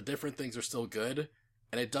 but the different things are still good,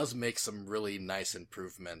 and it does make some really nice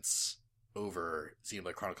improvements over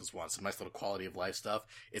Xenoblade Chronicles 1. Some nice little quality of life stuff.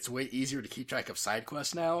 It's way easier to keep track of side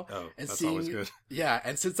quests now. Oh, and that's always good. Yeah,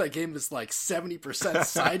 and since that game is like 70%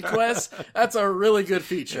 side quests, that's a really good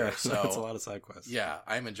feature. Yeah, so that's a lot of side quests. Yeah,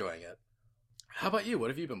 I'm enjoying it. How about you? What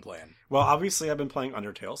have you been playing? Well, obviously I've been playing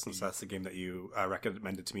Undertale since that's the game that you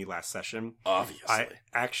recommended to me last session. Obviously. I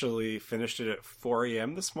actually finished it at 4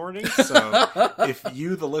 a.m. this morning, so if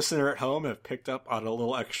you, the listener at home, have picked up on a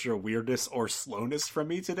little extra weirdness or slowness from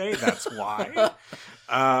me today, that's why.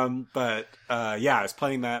 Yeah, I was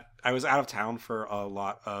playing that I was out of town for a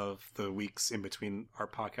lot of the weeks in between our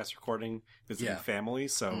podcast recording, visiting family,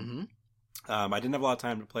 so I didn't have a lot of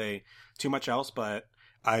time to play too much else, but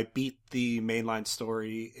I beat the mainline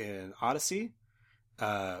story in Odyssey,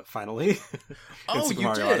 finally. Oh, Super you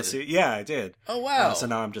Mario did? Odyssey. Yeah, I did. Oh, wow. So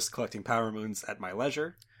now I'm just collecting Power Moons at my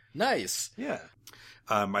leisure. Nice. Yeah.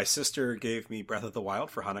 My sister gave me Breath of the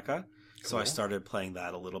Wild for Hanukkah, so I started playing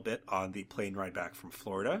that a little bit on the plane ride back from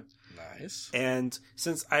Florida. Nice. And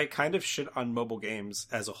since I kind of shit on mobile games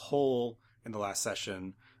as a whole in the last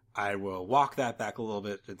session, I will walk that back a little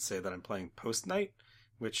bit and say that I'm playing Post Night,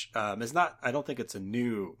 which is not, I don't think it's a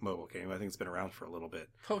new mobile game. I think it's been around for a little bit.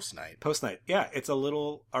 Post Night. Post Night. Yeah, it's a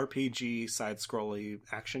little RPG side-scrolly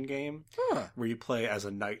action game where you play as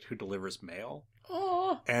a knight who delivers mail.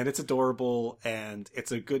 Oh. And it's adorable, and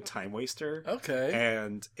it's a good time waster. Okay.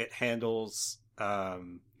 And it handles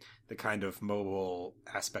the kind of mobile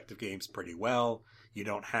aspect of games pretty well. You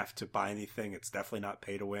don't have to buy anything. It's definitely not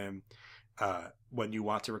pay to win. When you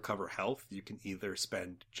want to recover health, you can either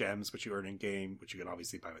spend gems, which you earn in game, which you can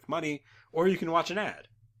obviously buy with money, or you can watch an ad,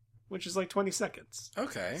 which is like 20 seconds.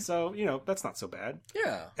 Okay. So, that's not so bad.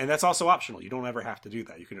 Yeah. And that's also optional. You don't ever have to do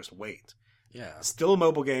that. You can just wait. Yeah. Still a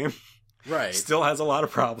mobile game. Right. Still has a lot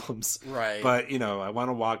of problems. Right. But, I want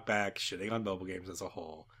to walk back shitting on mobile games as a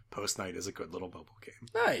whole. Post Night is a good little mobile game.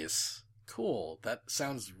 Nice. Cool. That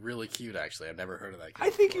sounds really cute, actually. I've never heard of that game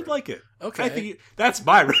I think before. you'd like it. Okay. I think that's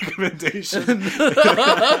my recommendation.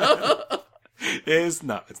 It's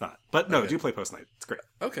not. But no, do play Post Night. It's great.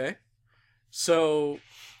 Okay. So,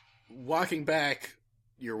 walking back,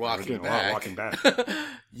 you're walking doing a lot of walking back.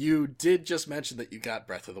 You did just mention that you got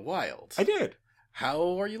Breath of the Wild. I did.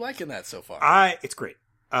 How are you liking that so far? It's great.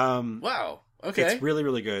 Wow. Okay. It's really,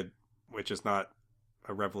 really good, which is not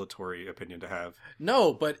a revelatory opinion to have.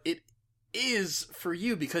 No, but it is for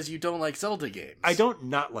you because you don't like Zelda games. I don't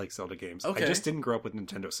not like Zelda games. Okay. I just didn't grow up with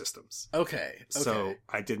Nintendo systems. Okay. So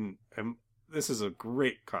I didn't. This is a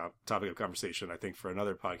great topic of conversation, I think, for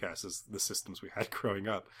another podcast, is the systems we had growing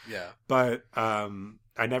up. Yeah. But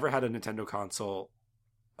I never had a Nintendo console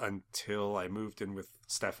until I moved in with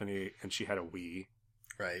Stephanie, and she had a Wii.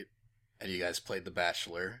 Right. And you guys played The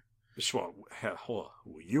Bachelor. Well,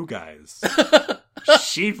 you guys.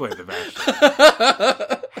 She played The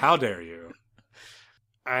Bachelor. How dare you?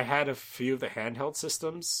 I had a few of the handheld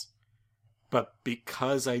systems, but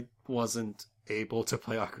because I wasn't able to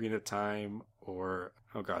play Ocarina of Time or,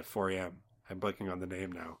 4AM. I'm blanking on the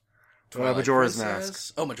name now. Majora's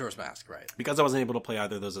Mask. Oh, Majora's Mask, right. Because I wasn't able to play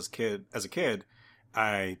either of those as a kid,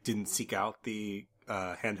 I didn't seek out the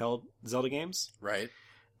handheld Zelda games. Right.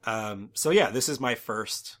 So yeah, this is my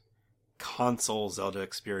first console Zelda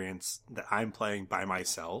experience that I'm playing by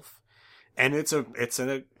myself, and it's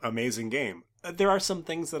an amazing game. There are some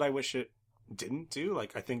things that I wish it didn't do.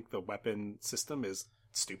 Like, I think the weapon system is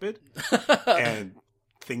stupid, and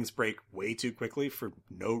things break way too quickly for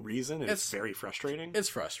no reason, and it's very frustrating. It's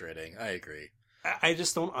frustrating. I agree. I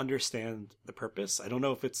just don't understand the purpose. I don't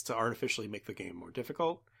know if it's to artificially make the game more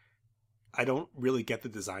difficult. I don't really get the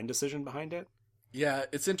design decision behind it. Yeah,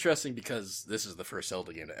 it's interesting because this is the first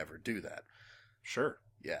Zelda game to ever do that. Sure.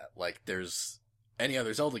 Yeah, like there's any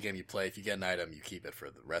other Zelda game you play, if you get an item, you keep it for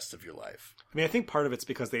the rest of your life. I mean, I think part of it's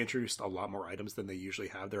because they introduced a lot more items than they usually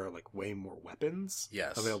have. There are like way more weapons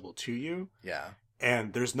available to you. Yeah.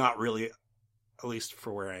 And there's not really, at least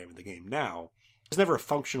for where I am in the game now, there's never a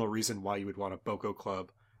functional reason why you would want a Boko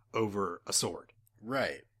Club over a sword.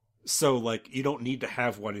 Right. So, like, you don't need to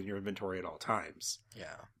have one in your inventory at all times.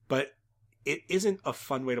 Yeah. But it isn't a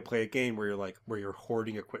fun way to play a game where you're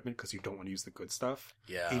hoarding equipment because you don't want to use the good stuff.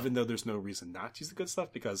 Yeah. Even though there's no reason not to use the good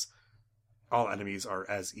stuff, because all enemies are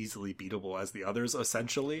as easily beatable as the others,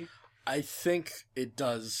 essentially. I think it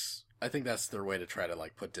does. I think that's their way to try to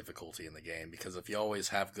like put difficulty in the game, because if you always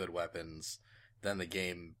have good weapons, then the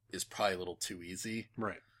game is probably a little too easy.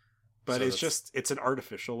 Right. But so it's an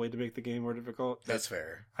artificial way to make the game more difficult. That's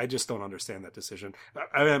fair. I just don't understand that decision.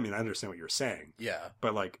 I mean, I understand what you're saying. Yeah.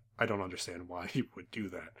 But, like, I don't understand why you would do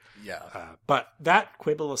that. Yeah. But that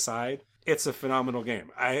quibble aside, it's a phenomenal game.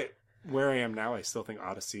 Where I am now, I still think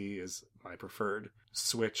Odyssey is my preferred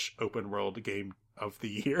Switch open world game of the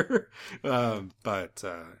year.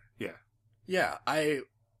 Yeah. Yeah, I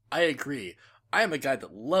agree. I am a guy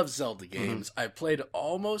that loves Zelda games. Mm-hmm. I've played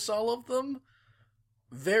almost all of them.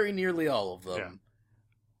 Very nearly all of them.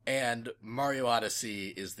 Yeah. And Mario Odyssey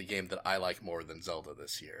is the game that I like more than Zelda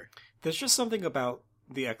this year. There's just something about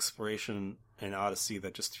the exploration in Odyssey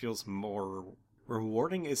that just feels more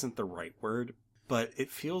rewarding isn't the right word, but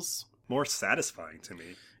it feels more satisfying to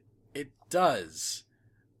me. It does.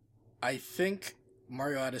 I think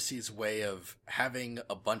Mario Odyssey's way of having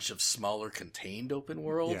a bunch of smaller contained open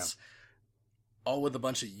worlds, all with a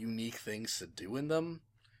bunch of unique things to do in them,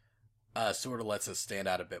 sort of lets us stand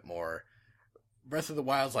out a bit more. Breath of the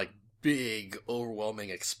Wild's like big, overwhelming,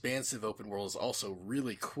 expansive open world is also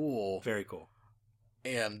really cool. Very cool.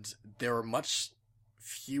 And there are much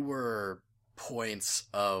fewer points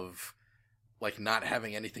of like not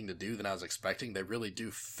having anything to do than I was expecting. They really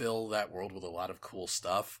do fill that world with a lot of cool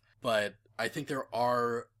stuff. But I think there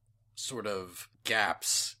are sort of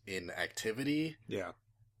gaps in activity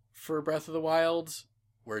for Breath of the Wild.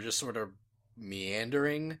 We're just sort of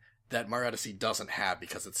meandering that Mario Odyssey doesn't have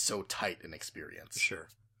because it's so tight in experience. Sure.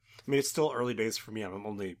 I mean, it's still early days for me. I'm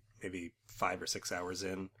only maybe 5 or 6 hours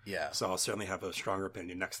in. Yeah. So I'll certainly have a stronger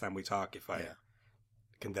opinion next time we talk if I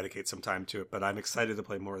can dedicate some time to it. But I'm excited to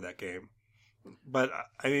play more of that game. But,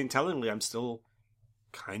 I mean, tellingly, I'm still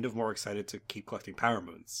kind of more excited to keep collecting Power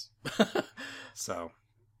Moons. So.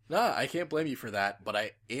 No, I can't blame you for that. But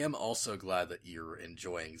I am also glad that you're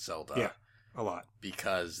enjoying Zelda. Yeah. A lot.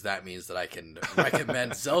 Because that means that I can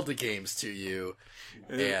recommend Zelda games to you.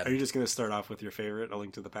 And are you just going to start off with your favorite, A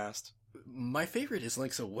Link to the Past? My favorite is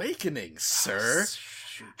Link's Awakening, sir.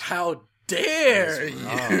 How dare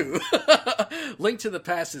you? Link to the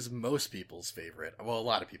Past is most people's favorite. Well, a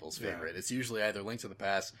lot of people's favorite. It's usually either Link to the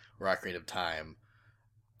Past or Ocarina of Time.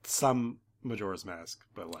 Some Majora's Mask,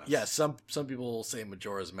 but less. Yeah, some people will say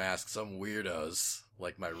Majora's Mask. Some weirdos,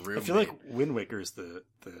 like my roommate. I feel like Wind Waker's the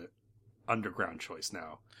underground choice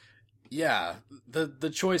now. Yeah, the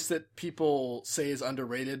choice that people say is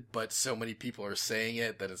underrated, but so many people are saying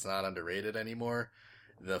it that it's not underrated anymore.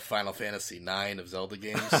 The Final Fantasy IX of Zelda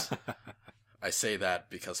games. I say that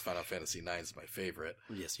because Final Fantasy IX is my favorite.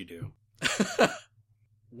 Yes, you do.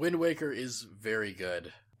 Wind Waker is very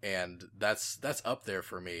good, and that's up there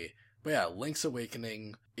for me. But yeah, Link's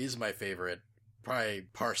Awakening is my favorite, probably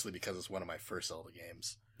partially because it's one of my first Zelda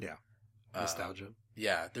games. Yeah. Nostalgia.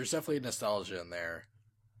 Yeah, there's definitely nostalgia in there.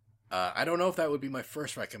 I don't know if that would be my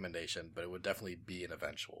first recommendation, but it would definitely be an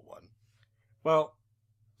eventual one. Well,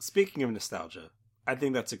 speaking of nostalgia, I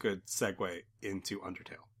think that's a good segue into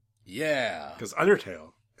Undertale. Yeah. Because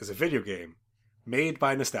Undertale is a video game made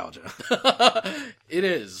by nostalgia. It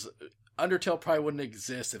is. Undertale probably wouldn't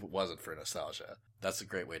exist if it wasn't for nostalgia. That's a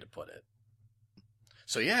great way to put it.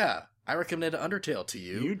 So yeah, I recommended Undertale to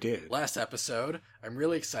you. You did. Last episode. I'm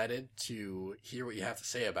really excited to hear what you have to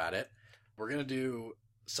say about it. We're going to do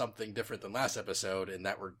something different than last episode in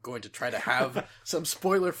that we're going to try to have some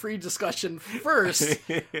spoiler-free discussion first.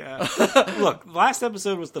 Look, last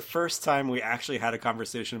episode was the first time we actually had a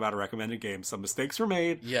conversation about a recommended game. Some mistakes were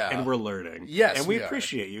made, and we're learning. Yes, and we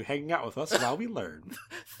appreciate you hanging out with us while we learn.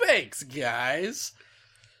 Thanks, guys.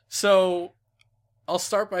 So, I'll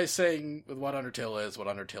start by saying what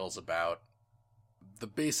Undertale is about. The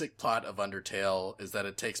basic plot of Undertale is that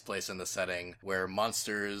it takes place in the setting where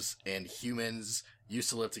monsters and humans used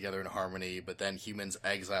to live together in harmony, but then humans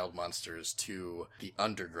exiled monsters to the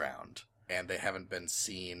underground, and they haven't been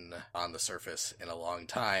seen on the surface in a long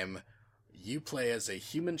time. You play as a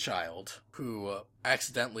human child who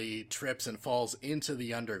accidentally trips and falls into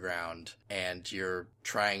the underground, and you're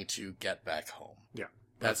trying to get back home. Yeah.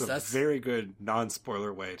 That's a very good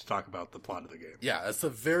non-spoiler way to talk about the plot of the game. Yeah, it's a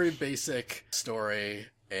very basic story,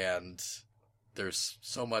 and there's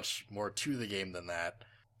so much more to the game than that.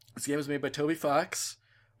 This game was made by Toby Fox.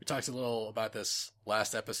 We talked a little about this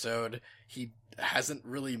last episode. He hasn't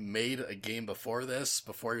really made a game before this.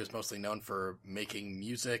 Before, he was mostly known for making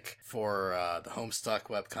music for the Homestuck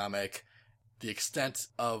webcomic. The extent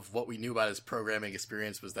of what we knew about his programming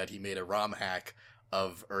experience was that he made a ROM hack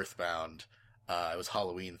of Earthbound. It was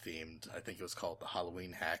Halloween themed. I think it was called the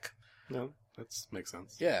Halloween hack. No, that makes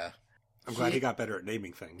sense. Yeah. I'm glad he got better at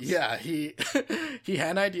naming things. Yeah, he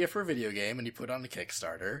had an idea for a video game and he put it on a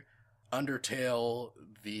Kickstarter. Undertale,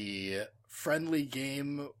 the friendly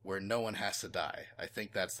game where no one has to die. I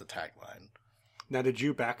think that's the tagline. Now, did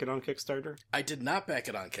you back it on Kickstarter? I did not back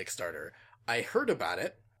it on Kickstarter. I heard about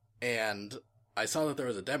it and I saw that there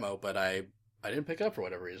was a demo, but I didn't pick up for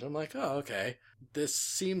whatever reason. I'm like, oh, okay. This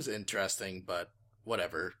seems interesting, but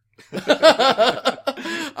whatever.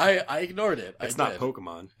 I ignored it. It's not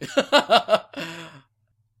Pokemon.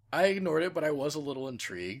 I ignored it, but I was a little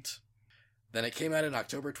intrigued. Then it came out in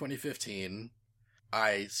October 2015.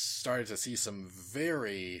 I started to see some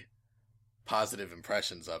very positive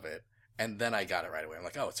impressions of it, and then I got it right away. I'm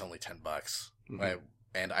like, oh, it's only $10. Mm-hmm.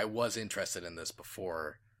 And I was interested in this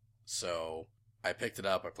before, so I picked it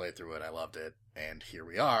up, I played through it, I loved it, and here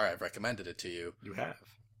we are. I've recommended it to you. You have.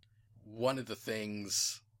 One of the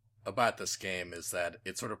things about this game is that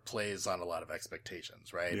it sort of plays on a lot of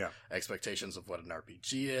expectations, right? Yeah. Expectations of what an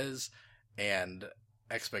RPG is, and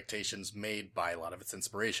expectations made by a lot of its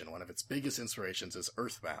inspiration. One of its biggest inspirations is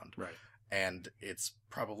Earthbound. Right. And it's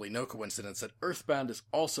probably no coincidence that Earthbound is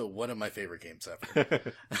also one of my favorite games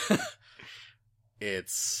ever.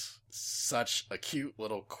 It's such a cute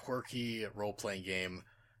little quirky role-playing game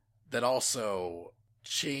that also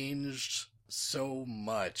changed so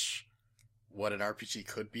much what an RPG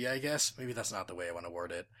could be, I guess. Maybe that's not the way I want to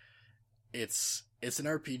word it. It's an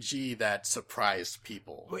RPG that surprised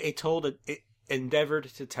people. It endeavored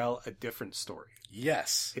to tell a different story.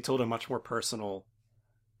 Yes. It told a much more personal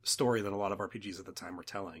story than a lot of RPGs at the time were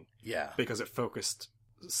telling. Yeah. Because it focused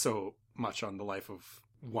so much on the life of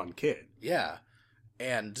one kid. Yeah.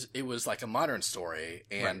 And it was like a modern story,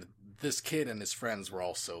 and Right. this kid and his friends were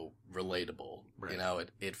also relatable. Right. You know,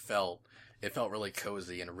 it felt really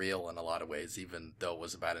cozy and real in a lot of ways, even though it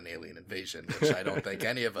was about an alien invasion, which I don't think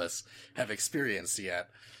any of us have experienced yet.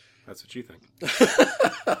 That's what you think.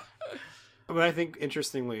 But I think,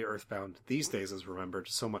 interestingly, Earthbound these days is remembered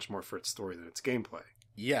so much more for its story than its gameplay.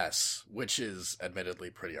 Yes, which is admittedly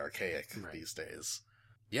pretty archaic Right. these days.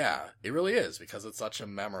 Yeah, it really is, because it's such a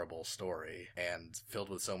memorable story and filled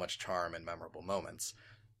with so much charm and memorable moments.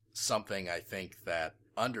 Something I think that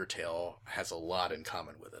Undertale has a lot in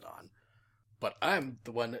common with it on. But I'm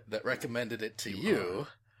the one that recommended it to you.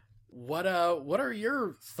 What are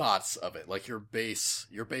your thoughts of it? Like your base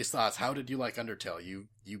thoughts. How did you like Undertale?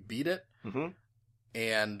 You beat it? Mm-hmm.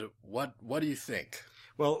 And what do you think?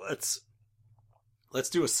 Well, let's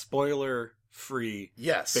do a spoiler-free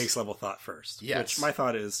Yes. base level thought first. Yes. Which my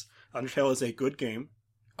thought is, Undertale is a good game.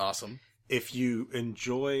 Awesome. If you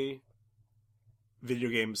enjoy video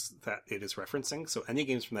games that it is referencing, so any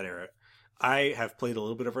games from that era, I have played a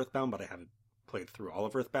little bit of Earthbound, but I haven't played through all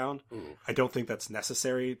of Earthbound. Ooh, I don't think that's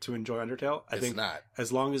necessary to enjoy Undertale. I it's think not.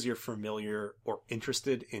 as long as you're familiar or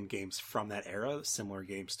interested in games from that era, similar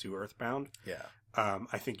games to Earthbound, Yeah.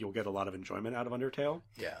 I think you'll get a lot of enjoyment out of Undertale.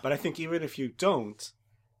 Yeah. But I think even if you don't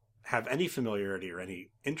have any familiarity or any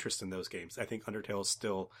interest in those games, I think Undertale is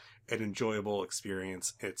still an enjoyable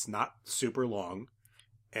experience. It's not super long.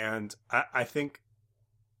 And I think,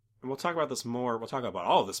 and we'll talk about this more, we'll talk about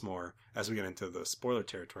all of this more as we get into the spoiler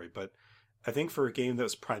territory, but I think for a game that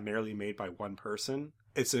was primarily made by one person,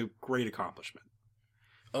 it's a great accomplishment.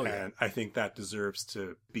 Oh, yeah. And I think that deserves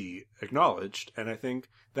to be acknowledged. And I think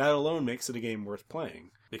that alone makes it a game worth playing.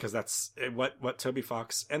 Because that's what Toby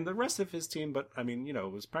Fox and the rest of his team, but I mean,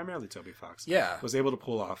 it was primarily Toby Fox, Yeah. was able to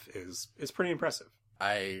pull off is pretty impressive.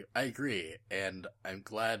 I agree, and I'm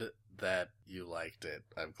glad that you liked it.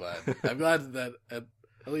 I'm glad that at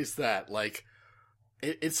least that, like,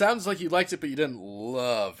 it sounds like you liked it, but you didn't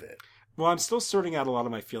love it. Well, I'm still sorting out a lot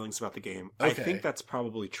of my feelings about the game. I Okay. think that's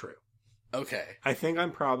probably true. Okay. I think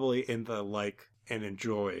I'm probably in the like and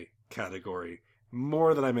enjoy category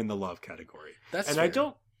more than I'm in the love category. That's and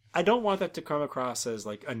fair. I don't want that to come across as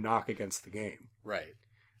like a knock against the game. Right.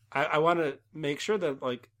 I want to make sure that,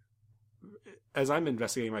 like, as I'm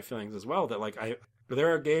investigating my feelings as well, that like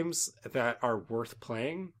there are games that are worth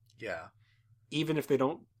playing, Yeah. even if they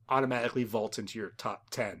don't automatically vault into your top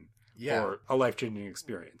 10 Yeah. or a life-changing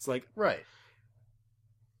experience. Like, Right.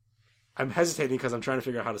 I'm hesitating because I'm trying to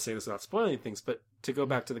figure out how to say this without spoiling things, but to go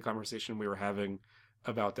back to the conversation we were having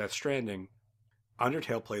about Death Stranding,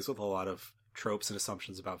 Undertale plays with a lot of tropes and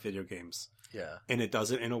assumptions about video games, Yeah. and it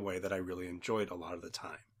does it in a way that I really enjoyed a lot of the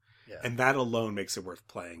time. Yeah. And that alone makes it worth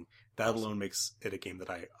playing. That alone makes it a game that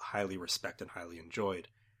I highly respect and highly enjoyed.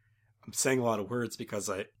 I'm saying a lot of words because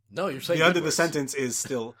No, you're saying the end good of the words. sentence is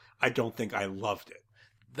still, I don't think I loved it.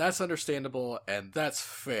 That's understandable, and that's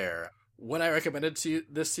fair. When I recommended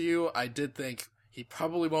this to you, I did think he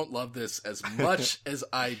probably won't love this as much as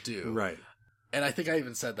I do. Right. And I think I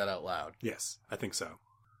even said that out loud. Yes, I think so.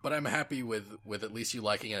 But I'm happy with at least you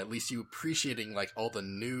liking it, at least you appreciating like all the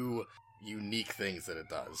new, unique things that it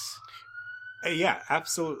does. Yeah,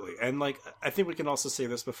 absolutely. And like, I think we can also say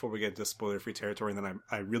this before we get into spoiler-free territory, and then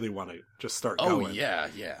I really want to just start Oh, going. yeah.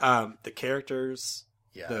 The characters,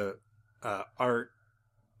 Yeah. the art,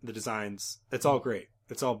 the designs, it's all great.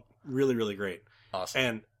 It's all really, really great. Awesome.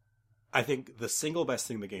 And I think the single best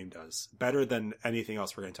thing the game does, better than anything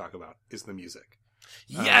else we're going to talk about, is the music.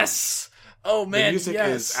 Yes! Oh, man, the music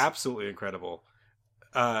yes! is absolutely incredible.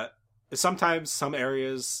 Sometimes some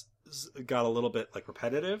areas got a little bit like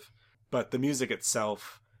repetitive, but the music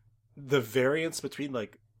itself, the variance between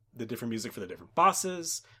like the different music for the different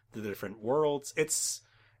bosses, the different worlds, it's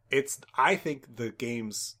I think the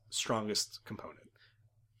game's strongest component.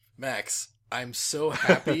 Max, I'm so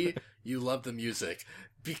happy you love the music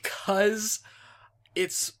because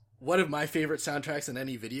it's one of my favorite soundtracks in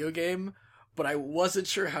any video game, but I wasn't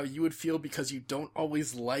sure how you would feel because you don't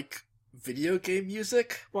always like video game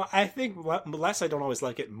music. Well, I think less I don't always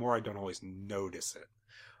like it, more I don't always notice it.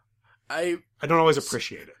 I don't always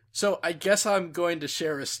appreciate it. So I guess I'm going to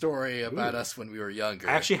share a story about us when we were younger.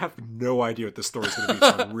 I actually have no idea what this story is going to be,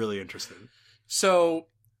 so I'm really interested. So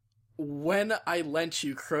when I lent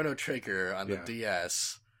you Chrono Trigger on the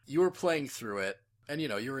DS, you were playing through it, and you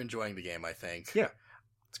were enjoying the game, I think. Yeah.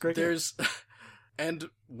 It's great. And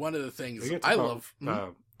one of the things I love...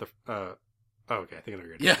 okay, I think I know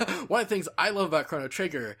you're Yeah, one of the things I love about Chrono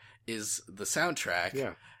Trigger is the soundtrack.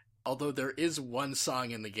 Yeah. Although there is one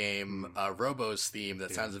song in the game, Robo's theme,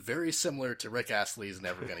 that sounds very similar to Rick Astley's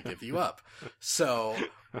Never Gonna Give You Up. So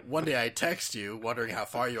one day I text you, wondering how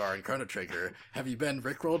far you are in Chrono Trigger. Have you been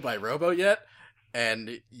rickrolled by Robo yet?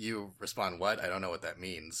 And you respond, what? I don't know what that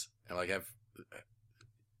means. And like,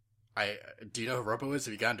 do you know who Robo is?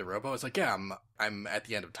 Have you gotten to Robo? It's like, yeah, I'm at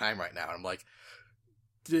the end of time right now. And I'm like,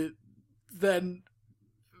 then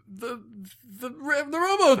the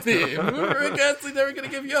Robo theme. Rick Astley Never Gonna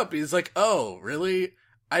Give You Up. He's like, oh, really?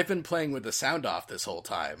 I've been playing with the sound off this whole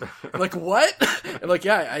time. I'm like, what? I'm like,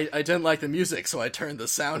 yeah, I didn't like the music, so I turned the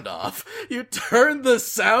sound off. You turned the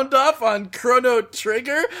sound off on Chrono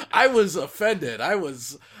Trigger? I was offended. I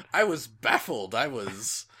was baffled.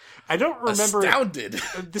 I don't remember. Astounded.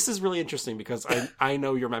 This is really interesting because I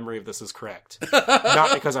know your memory of this is correct.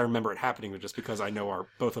 Not because I remember it happening, but just because I know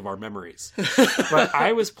both of our memories. But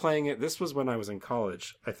I was playing it. This was when I was in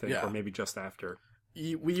college, I think, or maybe just after.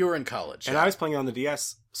 You were in college. And I was playing it on the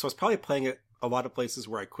DS, so I was probably playing it a lot of places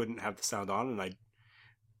where I couldn't have the sound on, and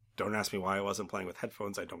don't ask me why I wasn't playing with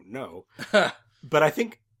headphones. I don't know. But I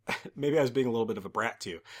think maybe I was being a little bit of a brat to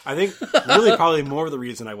you. I think really probably more of the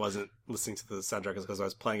reason I wasn't listening to the soundtrack is because I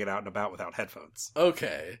was playing it out and about without headphones.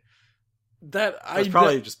 Okay. I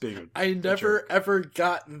probably just being I never ever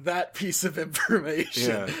got that piece of information.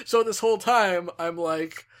 Yeah. So this whole time I'm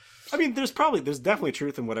like, I mean, there's definitely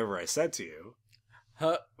truth in whatever I said to you.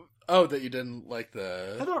 Huh? Oh, that you didn't like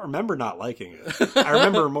the... I don't remember not liking it. I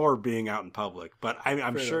remember more being out in public, but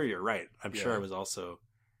I'm sure you're right. I'm sure I was also...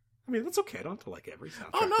 I mean, that's okay. I don't have to like every soundtrack.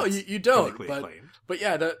 Oh, no, you don't. But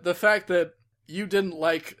yeah, the fact that you didn't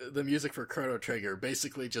like the music for Chrono Trigger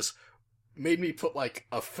basically just made me put, like,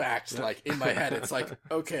 a fact, like, in my head. It's like,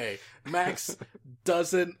 okay, Max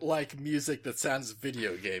doesn't like music that sounds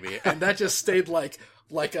video gamey. And that just stayed, like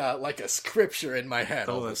a scripture in my head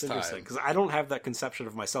all this time. Interesting, because I don't have that conception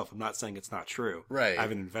of myself. I'm not saying it's not true. Right. I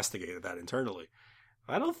haven't investigated that internally.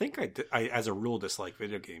 I don't think I as a rule, dislike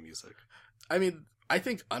video game music. I mean, I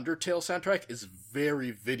think Undertale soundtrack is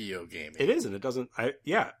very video gamey. It is, and it doesn't...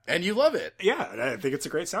 yeah. And you love it. Yeah, I think it's a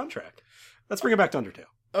great soundtrack. Let's bring it back to Undertale.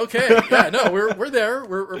 Okay, yeah, no, we're there.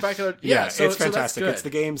 We're back at... Yeah, so, it's fantastic. So it's the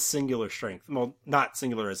game's singular strength. Well, not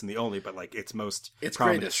singular as in the only, but like its most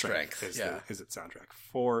prominent strength is its soundtrack,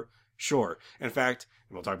 for sure. In fact,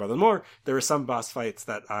 and we'll talk about them more, there were some boss fights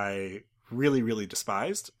that I really, really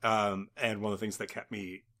despised, and one of the things that kept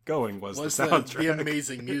me going was the soundtrack. The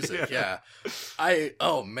amazing music, yeah.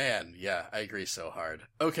 Oh man, yeah, I agree so hard.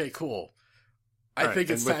 Okay, cool. I think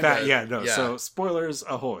it's time that, so spoilers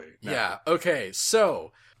ahoy. No. Yeah, okay,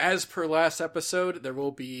 so as per last episode, there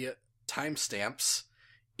will be timestamps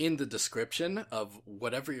in the description of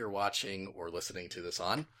whatever you're watching or listening to this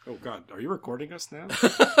on. Oh god, are you recording us now?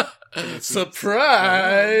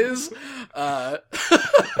 Surprise!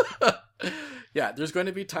 Yeah, there's going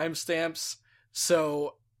to be timestamps,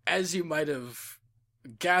 so as you might have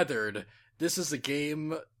gathered, this is a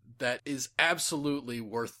game that is absolutely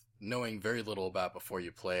worth knowing very little about before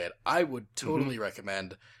you play it. I would totally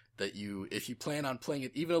recommend that if you plan on playing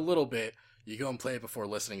it even a little bit, you go and play it before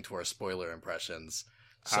listening to our spoiler impressions.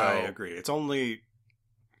 So, I agree. It's only,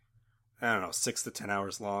 6 to 10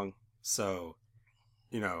 hours long. So,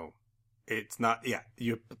 it's not,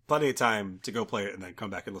 you have plenty of time to go play it and then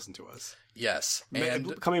come back and listen to us. Yes.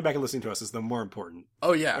 And coming back and listening to us is the more important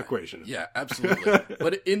equation. Yeah, absolutely.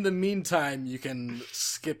 But in the meantime, you can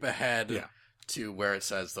skip ahead to where it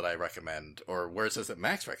says that I recommend, or where it says that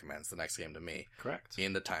Max recommends the next game to me. Correct.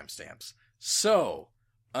 In the timestamps. So,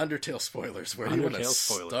 Undertale spoilers. Where do you want to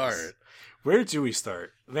start? Where do we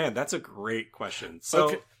start? Man, that's a great question.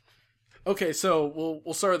 So, okay, so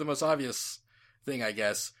we'll start with the most obvious thing, I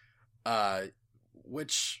guess.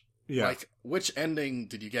 Which ending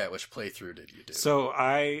did you get? Which playthrough did you do? So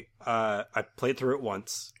I played through it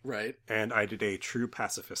once. Right. And I did a true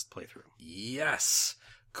pacifist playthrough. Yes.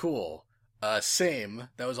 Cool. Same.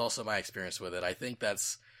 That was also my experience with it. I think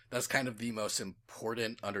that's kind of the most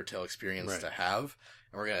important Undertale experience to have.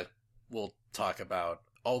 And we'll talk about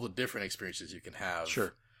all the different experiences you can have.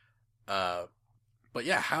 Sure. But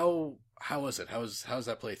yeah, how was it? How's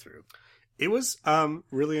that playthrough? It was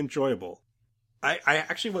really enjoyable. I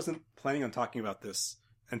actually wasn't planning on talking about this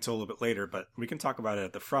until a little bit later, but we can talk about it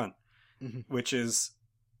at the front, which is,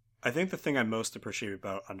 I think the thing I most appreciate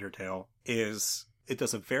about Undertale is it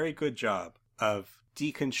does a very good job of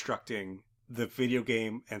deconstructing the video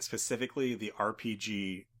game and specifically the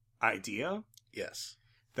RPG idea. Yes.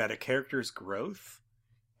 That a character's growth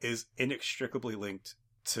is inextricably linked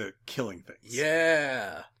to killing things.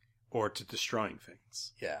 Yeah. Or to destroying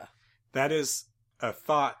things. Yeah. That is a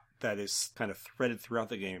thought that is kind of threaded throughout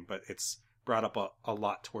the game, but it's brought up a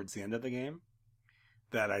lot towards the end of the game.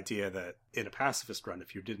 That idea that in a pacifist run,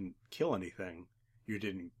 if you didn't kill anything, you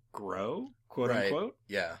didn't grow, quote unquote.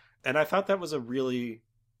 Yeah. And I thought that was a really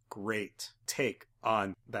great take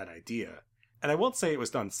on that idea. And I won't say it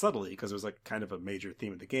was done subtly, because it was like kind of a major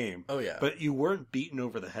theme of the game. Oh, yeah. But you weren't beaten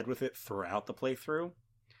over the head with it throughout the playthrough.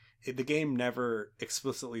 The game never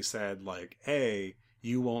explicitly said, like, hey,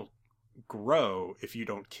 you won't grow if you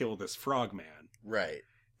don't kill this frogman. Right.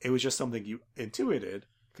 It was just something you intuited,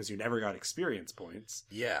 because you never got experience points.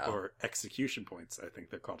 Yeah. Or execution points, I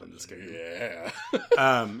think they're called in this game.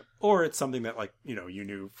 Yeah. Or it's something that, like, you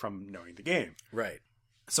knew from knowing the game. Right.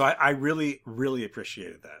 So I really, really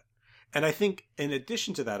appreciated that. And I think, in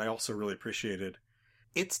addition to that, I also really appreciated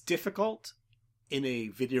it's difficult in a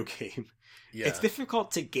video game. Yeah. It's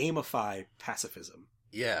difficult to gamify pacifism.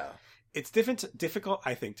 Yeah. It's difficult,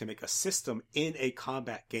 I think, to make a system in a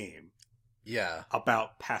combat game Yeah.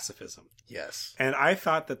 about pacifism. Yes. And I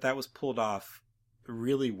thought that was pulled off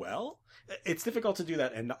really well. It's difficult to do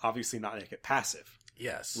that and obviously not make it passive.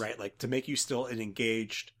 Yes. Right? Like, to make you still an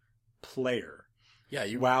engaged player. Yeah.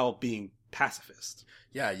 While being pacifist.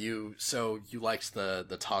 Yeah. So you liked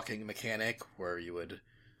the talking mechanic where you would...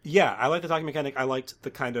 Yeah, I liked the talking mechanic. I liked the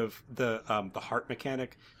kind of the heart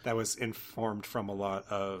mechanic that was informed from a lot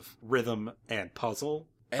of rhythm and puzzle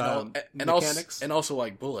and mechanics. also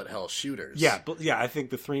like bullet hell shooters. Yeah, I think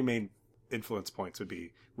the three main influence points would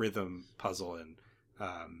be rhythm, puzzle, and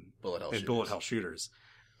bullet hell shooters.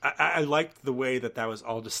 I liked the way that was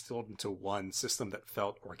all distilled into one system that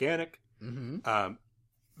felt organic. Mm-hmm.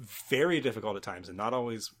 Very difficult at times, and not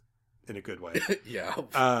always in a good way. Yeah.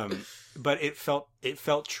 But it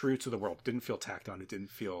felt true to the world. It didn't feel tacked on. It didn't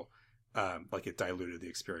feel like it diluted the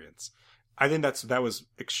experience. I think that was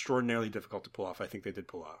extraordinarily difficult to pull off. I think they did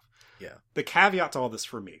pull off. Yeah. The caveat to all this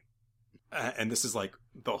for me, and this is like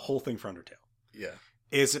the whole thing for Undertale. Yeah.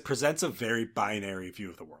 Is it presents a very binary view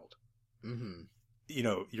of the world. Mm-hmm.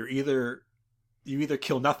 You either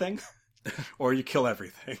kill nothing or you kill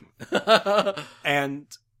everything. And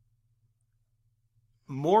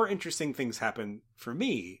more interesting things happen for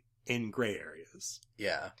me in gray areas.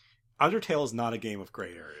 Yeah. Undertale is not a game of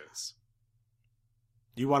gray areas.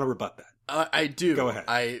 You want to rebut that? I do. Go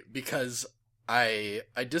ahead. Because I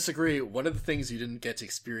disagree. One of the things you didn't get to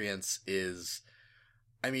experience is,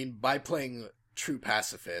 by playing True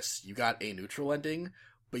Pacifist, you got a neutral ending,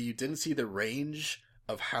 but you didn't see the range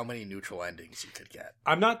of how many neutral endings you could get.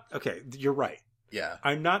 Okay, you're right. Yeah.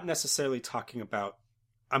 I'm not necessarily talking about...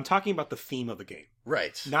 I'm talking about the theme of the game.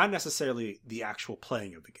 Right. Not necessarily the actual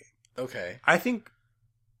playing of the game. Okay. I think,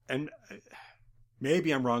 and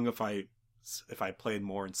maybe I'm wrong if I played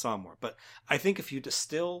more and saw more, but I think if you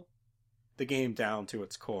distill the game down to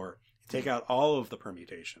its core, take out all of the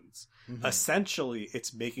permutations, essentially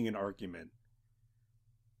it's making an argument,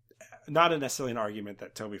 not necessarily an argument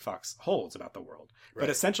that Toby Fox holds about the world, but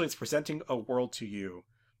essentially it's presenting a world to you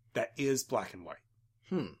that is black and white,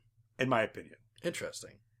 in my opinion.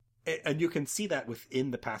 Interesting. And you can see that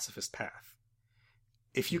within the pacifist path.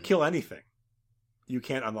 If you kill anything, you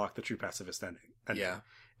can't unlock the true pacifist ending. Yeah.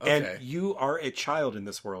 Okay. And you are a child in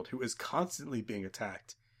this world who is constantly being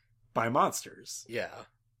attacked by monsters. Yeah.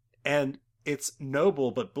 And it's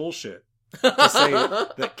noble but bullshit to say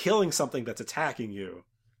that killing something that's attacking you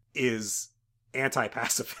is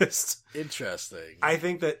anti-pacifist. Interesting. I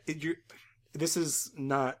think that this is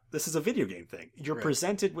a video game thing. You're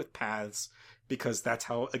presented with paths because that's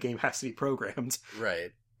how a game has to be programmed.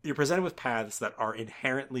 Right. You're presented with paths that are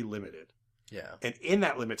inherently limited. Yeah. And in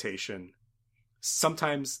that limitation,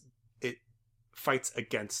 sometimes it fights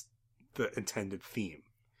against the intended theme,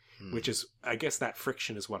 which is, I guess that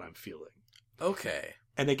friction is what I'm feeling. Okay.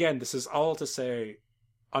 And again, this is all to say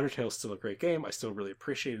Undertale is still a great game. I still really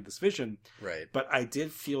appreciated this vision. Right. But I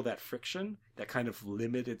did feel that friction, that kind of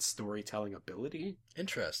limited storytelling ability.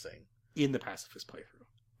 Interesting. In the pacifist playthrough.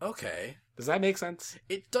 Okay. Does that make sense?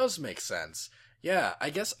 It does make sense. Yeah, I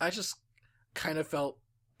guess I just kind of felt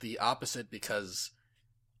the opposite because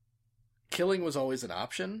killing was always an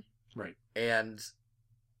option. Right. And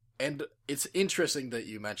And it's interesting that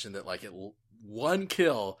you mentioned that, like, one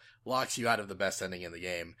kill locks you out of the best ending in the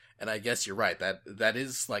game. And I guess you're right. That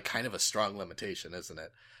is, like, kind of a strong limitation, isn't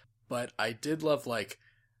it? But I did love, like,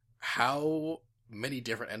 how many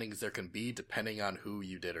different endings there can be depending on who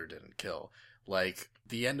you did or didn't kill. Like,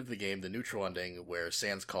 the end of the game, the neutral ending, where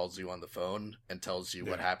Sans calls you on the phone and tells you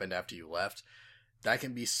what happened after you left, that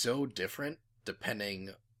can be so different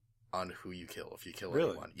depending on who you kill, if you kill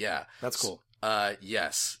anyone. Yeah. That's cool.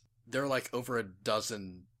 Yes. There are, like, over a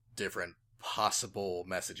dozen different possible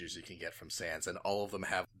messages you can get from Sans, and all of them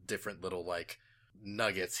have different little, like,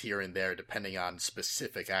 nuggets here and there depending on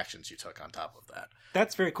specific actions you took on top of that.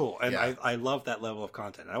 That's very cool, and I love that level of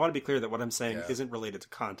content. And I want to be clear that what I'm saying isn't related to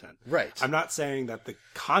content. Right. I'm not saying that the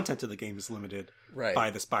content of the game is limited by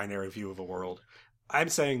this binary view of a world. I'm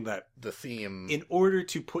saying that the theme, in order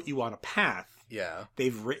to put you on a path,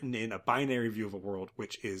 they've written in a binary view of a world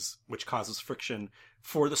which causes friction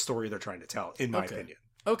for the story they're trying to tell, in my opinion.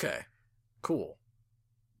 Okay. Cool.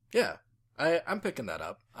 Yeah. I'm picking that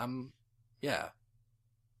up. Yeah,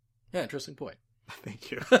 interesting point.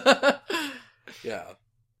 Thank you. Yeah.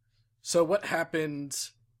 So what happened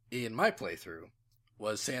in my playthrough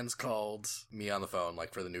was Sans called me on the phone,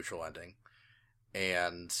 like, for the neutral ending.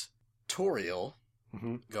 And Toriel,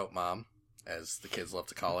 Goat Mom, as the kids love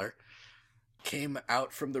to call her, came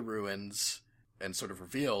out from the ruins and sort of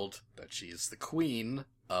revealed that she's the queen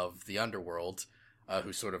of the underworld,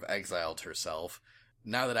 who sort of exiled herself.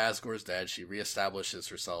 Now that Asgore's dead, she reestablishes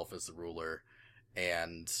herself as the ruler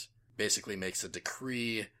and basically makes a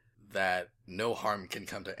decree that no harm can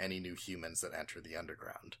come to any new humans that enter the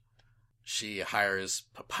underground. She hires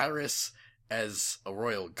Papyrus as a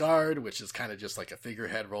royal guard, which is kind of just like a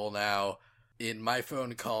figurehead role now. In my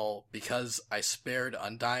phone call, because I spared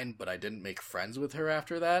Undyne, but I didn't make friends with her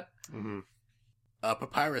after that,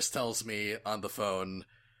 Papyrus tells me on the phone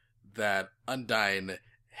that Undyne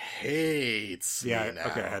hates me now.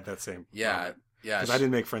 Okay, I had that same moment. Because I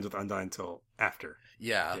didn't make friends with Undyne until after.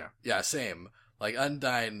 Yeah, same. Like,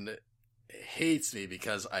 Undyne hates me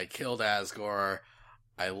because I killed Asgore,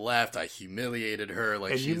 I left, I humiliated her.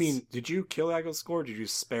 Like, and you mean, did you kill Asgore, or did you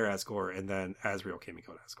spare Asgore, and then Asriel came and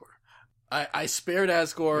killed Asgore? I spared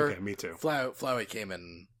Asgore. Okay, me too. Flowey came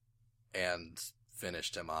in and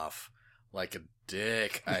finished him off like a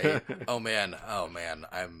dick. Oh man,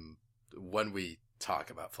 when we talk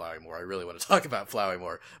about Flowey more, I really want to talk about Flowey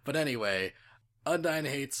more. But anyway, Undyne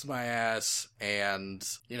hates my ass, and,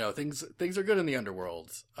 you know, things are good in the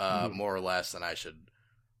underworld, more or less, and I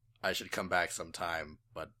should come back sometime,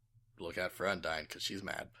 but look out for Undyne, because she's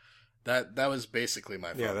mad. That was basically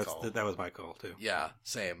my phone call. That was my call, too. Yeah,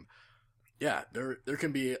 same. Yeah, there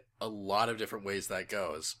can be a lot of different ways that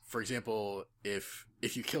goes. For example, if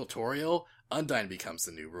you kill Toriel, Undyne becomes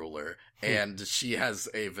the new ruler, and she has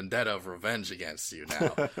a vendetta of revenge against you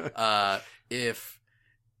now.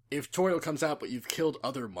 If Toriel comes out but you've killed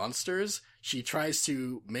other monsters, she tries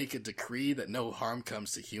to make a decree that no harm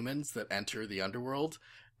comes to humans that enter the underworld,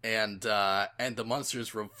 and the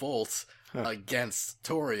monsters revolt against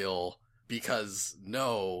Toriel because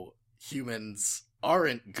no, humans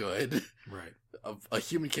aren't good. Right. A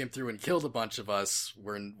human came through and killed a bunch of us.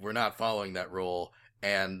 We're not following that rule.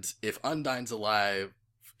 And if Undyne's alive,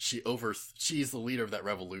 she's the leader of that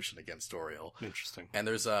revolution against Toriel. Interesting. And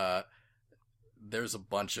there's a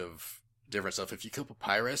bunch of different stuff. If you kill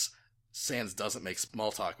Papyrus, Sans doesn't make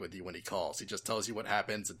small talk with you when he calls. He just tells you what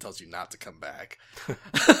happens and tells you not to come back.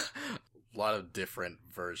 A lot of different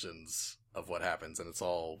versions of what happens, and it's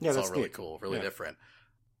all really cool, really different.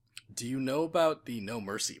 Do you know about the No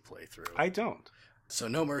Mercy playthrough? I don't. So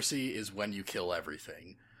No Mercy is when you kill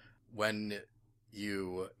everything. When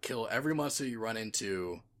you kill every monster you run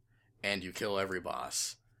into, and you kill every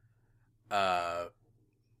boss. The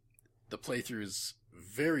playthrough's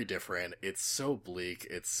very different. It's so bleak.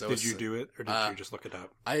 It's so. Did you do it, or did you just look it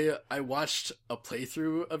up? I watched a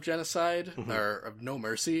playthrough of Genocide or of No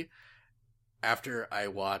Mercy after I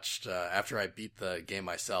beat the game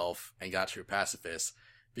myself and got through Pacifist,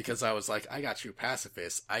 because I was like, I got through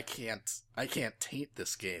Pacifist. I can't taint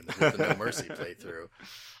this game with the No Mercy playthrough.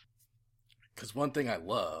 Because one thing I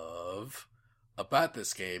love about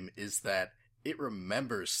this game is that it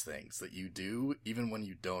remembers things that you do even when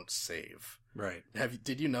you don't save. Right.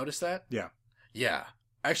 Did you notice that? Yeah. Yeah.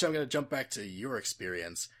 Actually, I'm going to jump back to your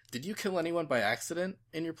experience. Did you kill anyone by accident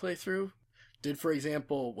in your playthrough? Did, for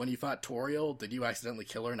example, when you fought Toriel, did you accidentally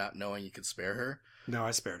kill her not knowing you could spare her? No,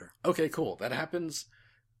 I spared her. Okay, cool. That happens.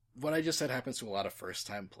 What I just said happens to a lot of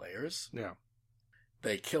first-time players. Yeah.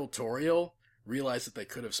 They kill Toriel, realize that they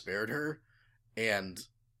could have spared her, and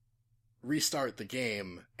restart the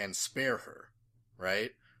game and spare her,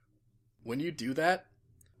 right? when you do that,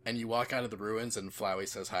 and you walk out of the ruins and Flowey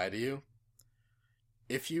says hi to you,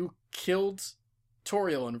 if you killed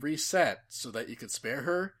Toriel and reset so that you could spare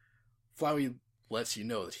her, Flowey lets you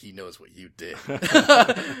know that he knows what you did.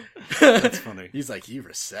 That's funny. He's like, you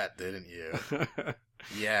reset, didn't you?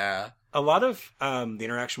 Yeah. A lot of the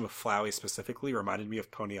interaction with Flowey specifically reminded me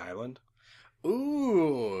of Pony Island.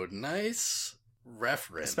 Ooh, nice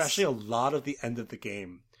reference. Especially a lot of the end of the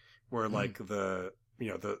game where like the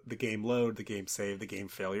game load, the game save, the game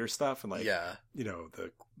failure stuff, and like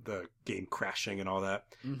the game crashing and all that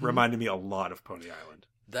reminded me a lot of Pony Island.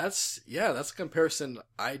 That's a comparison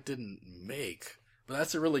I didn't make, but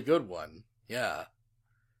that's a really good one. Yeah.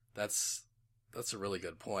 That's a really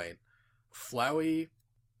good point. Flowey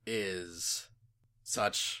is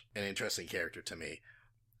such an interesting character to me.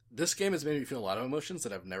 This game has made me feel a lot of emotions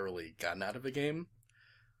that I've never really gotten out of a game.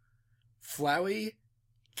 Flowey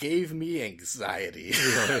gave me anxiety.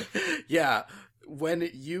 Really? Yeah. When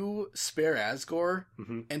you spare Asgore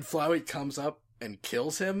and Flowey comes up and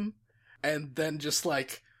kills him and then just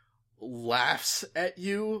like laughs at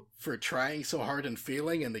you for trying so hard and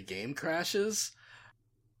failing and the game crashes.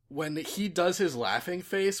 When he does his laughing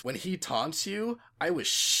face, when he taunts you, I was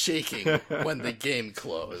shaking when the game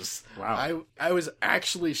closed. Wow. I was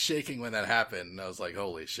actually shaking when that happened. I was like,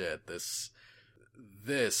 holy shit, this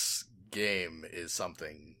game is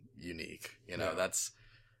something unique. You know,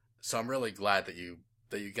 so I'm really glad that you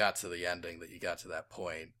got to the ending, that you got to that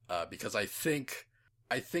point. Because I think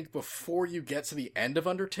before you get to the end of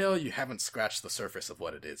Undertale, you haven't scratched the surface of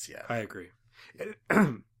what it is yet. I agree.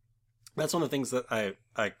 That's one of the things that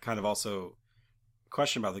I kind of also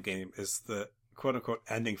question about the game is the quote-unquote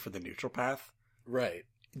ending for the neutral path. Right.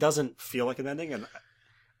 It doesn't feel like an ending, and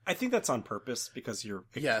I think that's on purpose because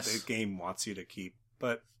the game wants you to keep,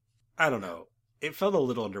 but I don't know. It felt a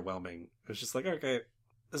little underwhelming. It was just like, okay,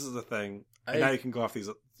 this is the thing. And now you can go off these,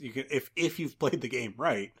 you can, if you've played the game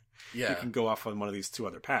right, you can go off on one of these two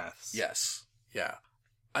other paths. Yes. Yeah.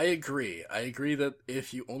 I agree. I agree that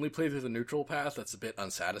if you only play through the neutral path, that's a bit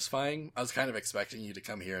unsatisfying. I was kind of expecting you to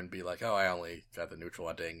come here and be like, "Oh, I only got the neutral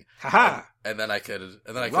ending." Haha. And then I could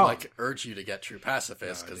like urge you to get True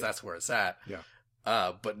Pacifist because that's where it's at. Yeah.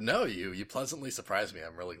 But no, you pleasantly surprised me.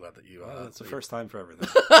 I'm really glad that you. That's the first time for everything.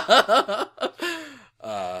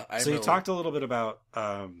 So you talked a little bit about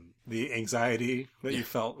the anxiety that you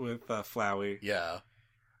felt with Flowey. Yeah.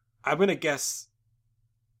 I'm gonna guess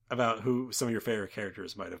about who some of your favorite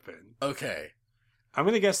characters might have been. Okay. I'm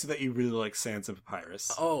going to guess that you really like Sans and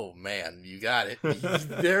Papyrus. Oh, man. You got it.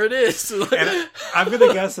 There it is. And I'm going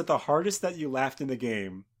to guess that the hardest that you laughed in the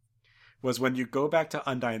game was when you go back to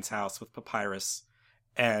Undyne's house with Papyrus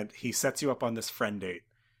and he sets you up on this friend date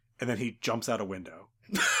and then he jumps out a window.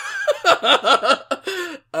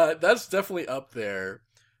 That's definitely up there.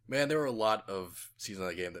 Man, there were a lot of seasons of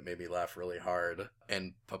the game that made me laugh really hard,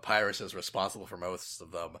 and Papyrus is responsible for most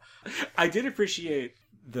of them. I did appreciate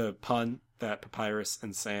the pun that Papyrus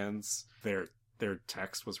and Sans, their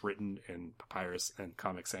text was written in Papyrus and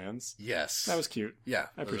Comic Sans. Yes. That was cute. Yeah.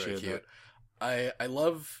 I appreciated that. I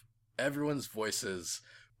love everyone's voices,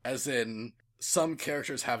 as in some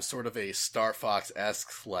characters have sort of a Star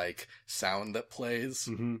Fox-esque like sound that plays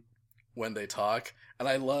when they talk. And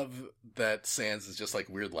I love that Sans is just like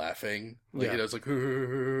weird laughing. Like, you know, it's like,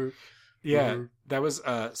 yeah, that was,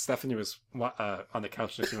 Stephanie was on the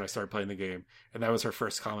couch next to me when I started playing the game. And that was her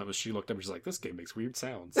first comment was she looked up and she's like, this game makes weird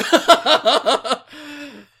sounds. And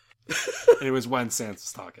it was when Sans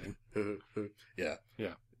was talking. Yeah.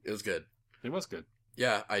 Yeah. It was good. It was good.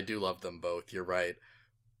 Yeah, I do love them both. You're right.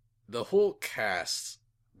 The whole cast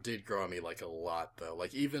did grow on me like a lot though.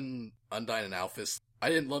 Like even Undyne and Alphys, I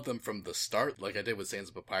didn't love them from the start like I did with Sans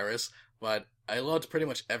and Papyrus, but I loved pretty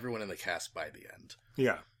much everyone in the cast by the end.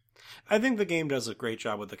 Yeah. I think the game does a great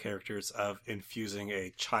job with the characters of infusing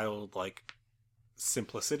a childlike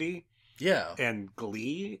simplicity and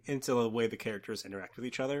glee into the way the characters interact with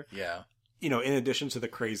each other. Yeah. You know, in addition to the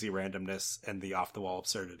crazy randomness and the off-the-wall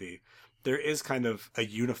absurdity, there is kind of a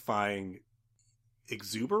unifying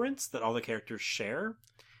exuberance that all the characters share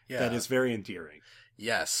that is very endearing.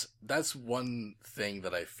 Yes, that's one thing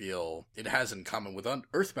that I feel it has in common with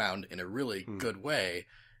Earthbound in a really good way,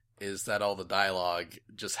 is that all the dialogue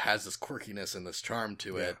just has this quirkiness and this charm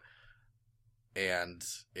to it, and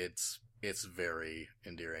it's very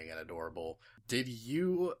endearing and adorable. Did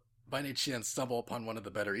you, by any chance, stumble upon one of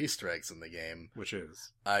the better Easter eggs in the game? Which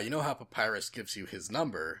is? You know how Papyrus gives you his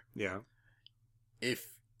number? Yeah. If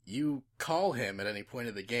you call him at any point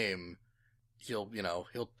of the game, he'll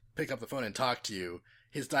pick up the phone and talk to you.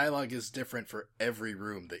 His dialogue is different for every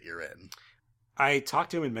room that you're in. I talked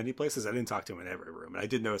to him in many places. I didn't talk to him in every room. And I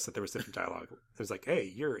did notice that there was different dialogue. It was like,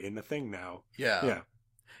 hey, you're in the thing now. Yeah. Yeah.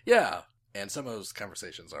 Yeah. And some of those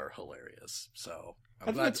conversations are hilarious. So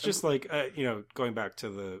I think it's just like, going back to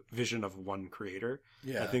the vision of one creator.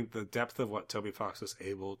 Yeah. I think the depth of what Toby Fox was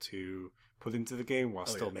able to put into the game while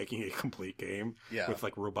still making a complete game with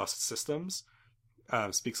like robust systems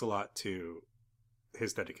speaks a lot to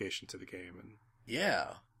his dedication to the game. And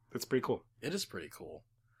yeah. it's pretty cool. It is pretty cool.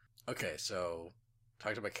 Okay, so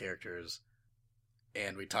talked about characters,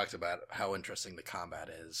 and we talked about how interesting the combat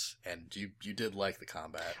is, and you did like the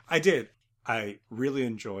combat. I did. I really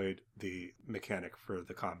enjoyed the mechanic for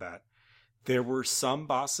the combat. There were some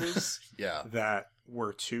bosses Yeah. that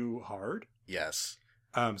were too hard. Yes.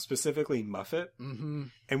 Specifically Muffet. Mm-hmm.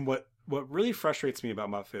 And what really frustrates me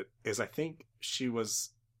about Muffet is I think she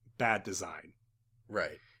was bad design.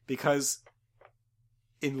 Right. Because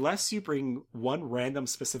unless you bring one random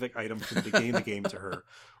specific item from the game to her,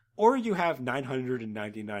 or you have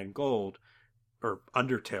 999 gold or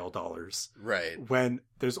Undertale dollars, right, when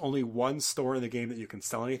there's only one store in the game that you can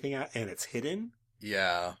sell anything at and it's hidden,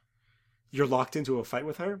 yeah, you're locked into a fight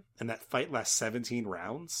with her, and that fight lasts 17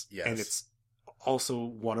 rounds. Yes. And it's also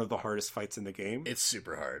one of the hardest fights in the game. It's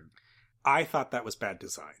super hard. I thought that was bad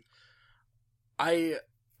design. I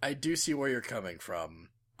do see where you're coming from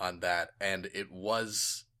on that, and it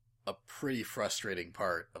was a pretty frustrating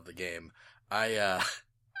part of the game.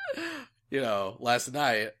 Last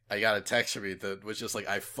night I got a text from me that was just like,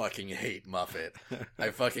 I fucking hate Muffet. I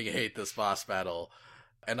fucking hate this boss battle.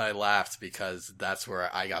 And I laughed because that's where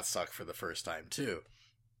I got stuck for the first time too.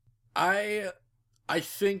 I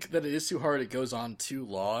think that it is too hard. It goes on too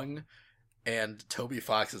long. And Toby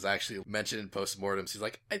Fox has actually mentioned in postmortems, he's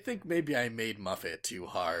like, I think maybe I made Muffet too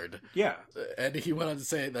hard. Yeah. And he went on to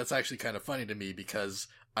say, that's actually kind of funny to me because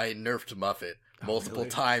I nerfed Muffet multiple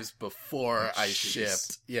times before I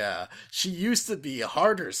shipped. Yeah. She used to be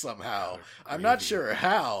harder somehow. I'm not sure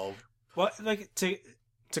how. Well, like, to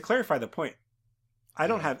clarify the point, I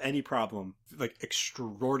don't have any problem, like,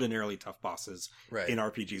 extraordinarily tough bosses in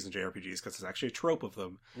RPGs and JRPGs, because it's actually a trope of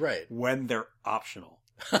them. Right. When they're optional.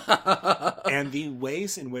 And the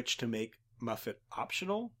ways in which to make Muffet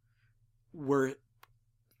optional were,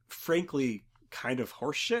 frankly, kind of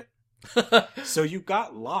horseshit. So you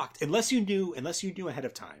got locked unless you knew ahead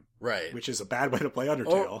of time, right? Which is a bad way to play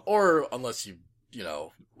Undertale, or unless you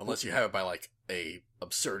have it by like a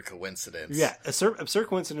absurd coincidence. Yeah, absurd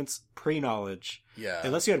coincidence, pre-knowledge. Yeah,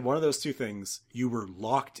 unless you had one of those two things, you were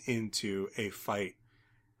locked into a fight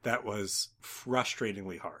that was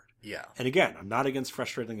frustratingly hard. Yeah, and again, I'm not against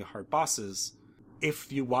frustratingly hard bosses.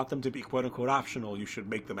 If you want them to be quote unquote optional, you should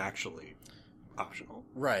make them actually optional.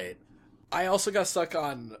 Right. I also got stuck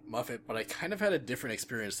on Muffet, but I kind of had a different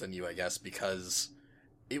experience than you, I guess, because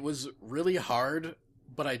it was really hard,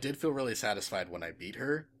 but I did feel really satisfied when I beat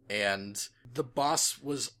her, and the boss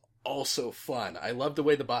was also fun. I loved the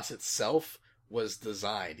way the boss itself was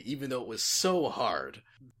designed, even though it was so hard.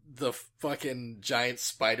 The fucking giant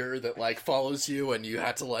spider that, like, follows you and you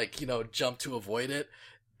had to, like, jump to avoid it.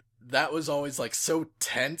 That was always, like, so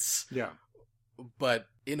tense. Yeah. But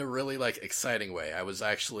in a really, like, exciting way. I was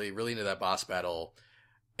actually really into that boss battle,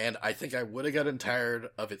 and I think I would have gotten tired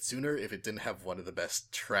of it sooner if it didn't have one of the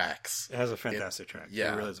best tracks. It has a fantastic track.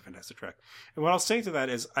 Yeah. It really is a fantastic track. And what I'll say to that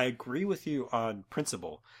is I agree with you on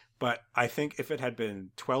principle, but I think if it had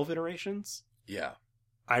been 12 iterations, yeah,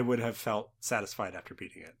 I would have felt satisfied after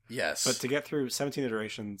beating it. Yes. But to get through 17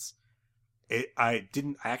 iterations, I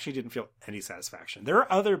actually didn't feel any satisfaction. There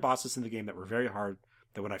are other bosses in the game that were very hard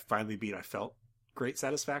that when I finally beat, I felt great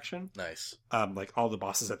satisfaction. Nice. Like all the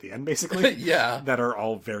bosses at the end, basically. Yeah. That are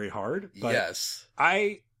all very hard. But yes.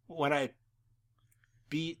 When I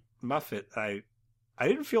beat Muffet, I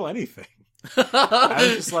didn't feel anything. I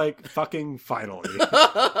was just like, fucking finally.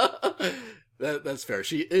 That's fair.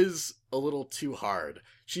 She is a little too hard.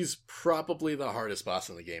 She's probably the hardest boss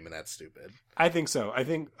in the game, and that's stupid. I think so. I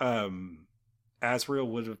think Asriel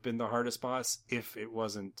would have been the hardest boss if it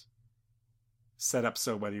wasn't set up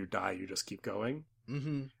so when you die, you just keep going.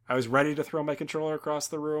 Mm-hmm. I was ready to throw my controller across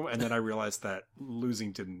the room, and then I realized that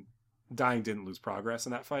dying didn't lose progress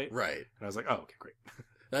in that fight. Right. And I was like, oh, okay, great.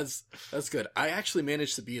 That's good. I actually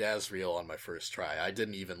managed to beat Asriel on my first try. I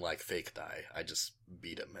didn't even fake die. I just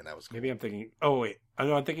beat him, and that was cool. Maybe I'm thinking. Oh wait,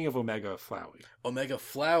 I'm thinking of Omega Flowey. Omega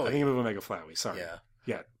Flowey. I'm thinking of Omega Flowey. Sorry.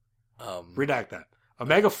 Yeah. Redact that.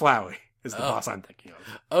 Omega Flowey is the boss I'm thinking of.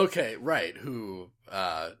 Okay, right. Who?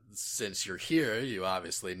 Since you're here, you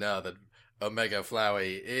obviously know that Omega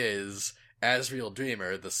Flowey is Asriel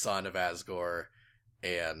Dreamer, the son of Asgore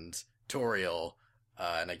and Toriel,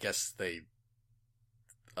 and I guess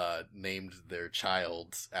named their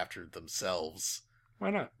child after themselves. Why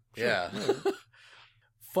not? Sure. Yeah.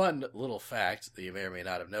 Fun little fact that you may or may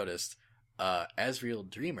not have noticed, Asriel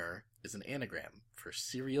Dreamer is an anagram for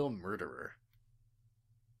serial murderer.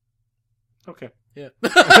 Okay. Yeah.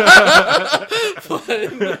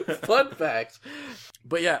 fun fact.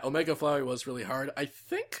 But yeah, Omega Flowey was really hard. I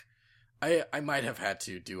think I might have had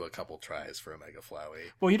to do a couple tries for Omega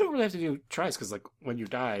Flowey. Well, you don't really have to do tries because, like, when you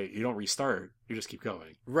die, you don't restart. You just keep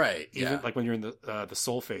going. Right. Even like when you're in the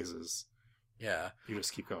soul phases. Yeah. You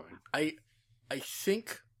just keep going. I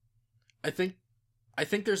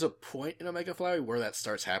think there's a point in Omega Flowey where that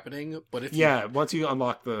starts happening, but if once you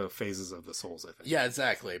unlock the phases of the souls, I think. Yeah,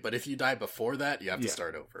 exactly. But if you die before that, you have to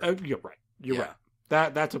start over. You're right. You're right.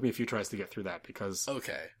 That took me a few tries to get through that because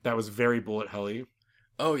that was very bullet helly.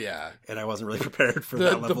 Oh yeah, and I wasn't really prepared for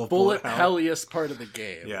that level the of bullet helliest part of the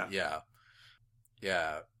game.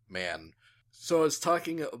 Yeah, man. So I was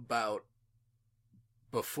talking about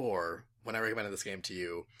before when I recommended this game to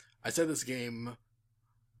you. I said this game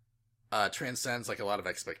transcends like a lot of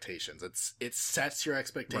expectations. It sets your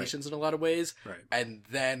expectations in a lot of ways, and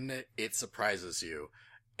then it surprises you.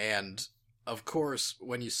 And of course,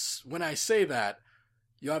 when I say that,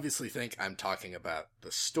 you obviously think I'm talking about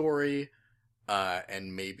the story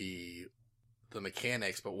and maybe the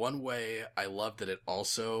mechanics. But one way I love that it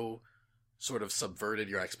also sort of subverted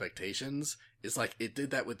your expectations is like it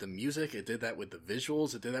did that with the music, it did that with the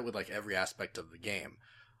visuals, it did that with like every aspect of the game.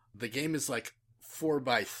 The game is like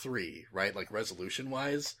 4x3, right? Like resolution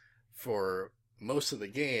wise for most of the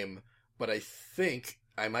game, but I think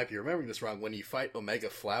I might be remembering this wrong. When you fight Omega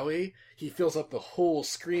Flowey, he fills up the whole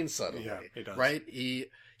screen suddenly. Yeah, he does. Right? He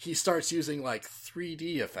starts using like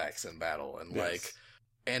 3D effects in battle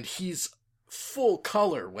and he's full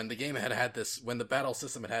color when the game had when the battle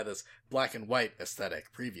system had this black and white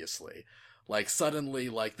aesthetic previously. Like suddenly,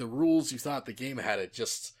 like the rules you thought the game had, it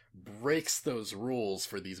just breaks those rules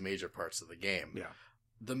for these major parts of the game. Yeah.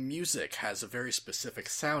 The music has a very specific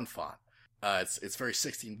sound font. It's very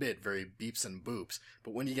 16-bit, very beeps and boops.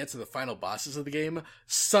 But when you get to the final bosses of the game,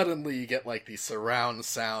 suddenly you get like these surround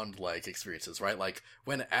sound like experiences, right? Like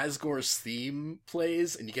when Asgore's theme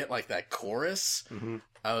plays and you get like that chorus,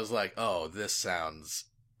 I was like, oh, this sounds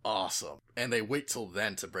awesome. And they wait till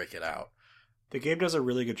then to break it out. The game does a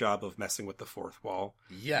really good job of messing with the fourth wall.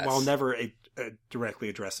 Yes. While never directly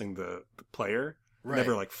addressing the player. Right.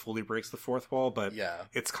 Never like fully breaks the fourth wall, but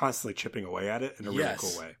it's constantly chipping away at it in a really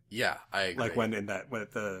cool way. Yeah, I agree. Like when at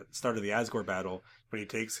the start of the Asgore battle, when he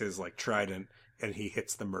takes his like trident and he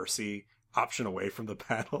hits the mercy option away from the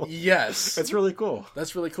battle. Yes. It's really cool.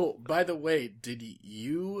 That's really cool. By the way, did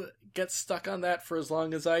you get stuck on that for as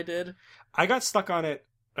long as I did? I got stuck on it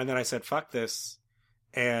and then I said, fuck this.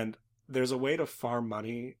 And there's a way to farm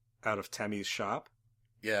money out of Temmie's shop.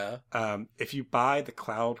 Yeah. If you buy the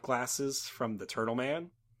cloud glasses from the Turtle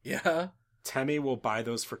Man, Temmie will buy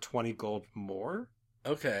those for 20 gold more.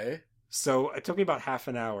 Okay. So it took me about half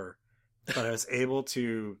an hour, but I was able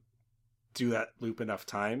to do that loop enough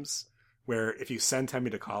times where if you send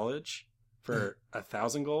Temmie to college for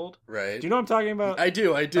 1,000 gold, right? Do you know what I'm talking about? I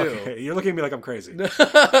do. Okay, you're looking at me like I'm crazy.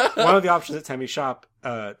 One of the options at Temmie's shop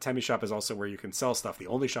is also where you can sell stuff. The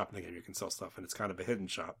only shop in the game you can sell stuff, and it's kind of a hidden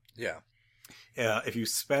shop. Yeah. If you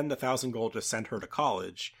spend 1,000 gold to send her to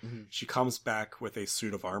college, she comes back with a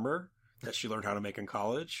suit of armor that she learned how to make in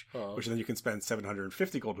college, which then you can spend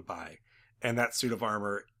 750 gold to buy. And that suit of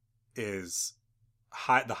armor is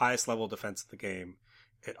the highest level of defense in the game.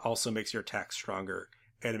 It also makes your attack stronger,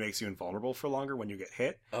 and it makes you invulnerable for longer when you get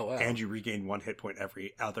hit. Oh, wow. And you regain 1 hit point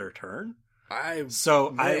every other turn. I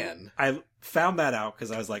found that out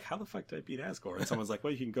because I was like, how the fuck did I beat Asgore? And someone's like,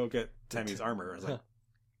 well, you can go get Temmie's armor. I was like,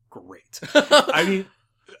 great. I mean,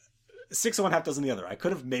 6 of one, half dozen the other. I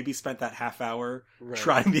could have maybe spent that half hour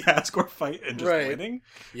trying the Asgore fight and just winning.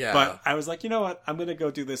 Yeah. But I was like, you know what? I'm going to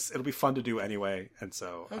go do this. It'll be fun to do anyway. And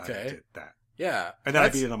so I did that. Yeah. And then I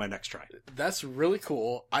beat it on my next try. That's really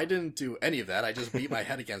cool. I didn't do any of that. I just beat my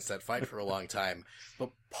head against that fight for a long time.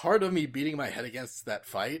 But part of me beating my head against that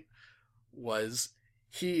fight was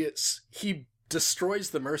he destroys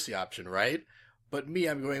the mercy option, right? But me,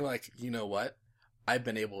 I'm going like, you know what? I've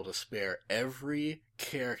been able to spare every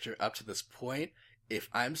character up to this point. If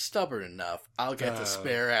I'm stubborn enough, I'll get to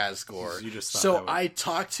spare Asgore. So I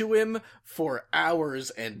talked to him for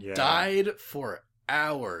hours and died for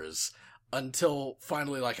hours until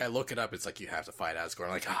finally, like, I look it up. It's like, you have to fight Asgore.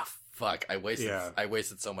 I'm like, ah, fuck. I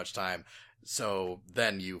wasted so much time. So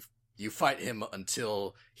then you fight him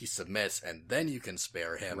until he submits, and then you can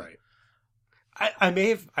spare him. Right. I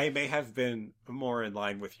may have been more in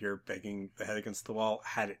line with your banging the head against the wall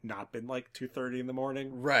had it not been like 2:30 in the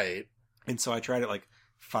morning. Right. And so I tried it like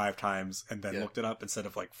 5 times and then looked it up instead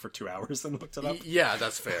of like for 2 hours and looked it up. Yeah,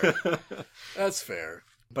 that's fair. That's fair.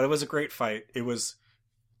 But it was a great fight. It was,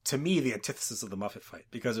 to me, the antithesis of the Muffet fight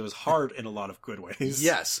because it was hard in a lot of good ways.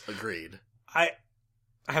 Yes, agreed. I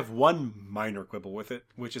have one minor quibble with it,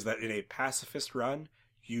 which is that in a pacifist run,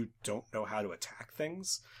 you don't know how to attack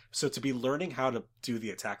things. So to be learning how to do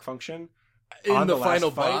the attack function in the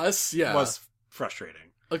final boss, was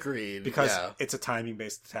frustrating. Agreed. Because it's a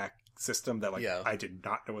timing-based attack system that I did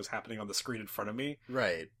not know was happening on the screen in front of me.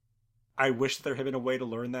 Right. I wish there had been a way to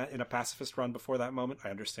learn that in a pacifist run before that moment. I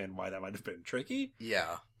understand why that might have been tricky.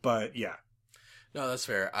 Yeah. But yeah. No, that's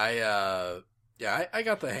fair. I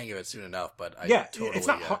got the hang of it soon enough, but totally, it's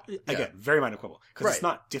not hard. Again, very minor quibble because it's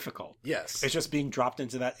not difficult. Yes, it's just being dropped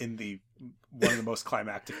into that in the one of the most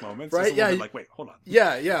climactic moments. Right? Yeah, like wait, hold on.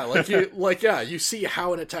 Yeah, you see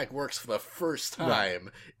how an attack works for the first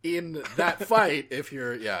time in that fight. If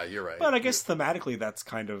you're right. But I guess thematically, that's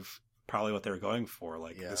kind of probably what they were going for.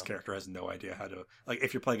 Like this character has no idea how to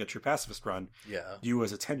if you're playing a true pacifist run, you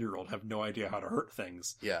as a 10-year-old have no idea how to hurt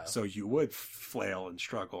things. Yeah, so you would flail and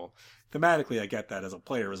struggle. Thematically, I get that as a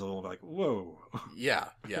player is a little bit like, whoa. Yeah,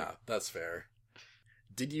 that's fair.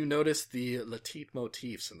 Did you notice the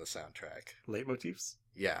leitmotifs in the soundtrack? Leitmotifs?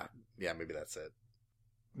 Yeah, maybe that's it.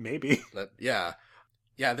 Maybe. Yeah,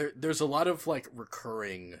 there's a lot of like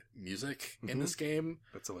recurring music in this game.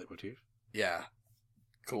 That's a leitmotif. Yeah.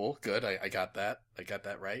 Cool, good. I got that. I got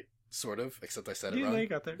that right, sort of, except I said it wrong. Yeah, you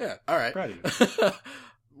got there. Yeah, all right. Proud of you.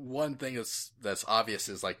 One thing that's obvious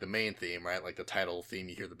is like the main theme, right? Like the title theme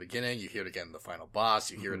you hear at the beginning, you hear it again in the final boss,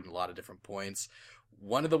 you hear it in a lot of different points.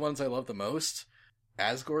 One of the ones I love the most,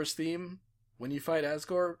 Asgore's theme, when you fight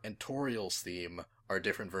Asgore, and Toriel's theme are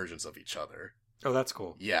different versions of each other. Oh, that's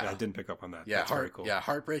cool. Yeah. I didn't pick up on that. Yeah, that's very cool. Yeah,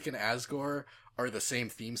 Heartbreak and Asgore are the same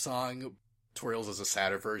theme song. Toriel's is a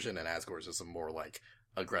sadder version, and Asgore's is a more like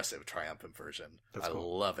aggressive, triumphant version. That's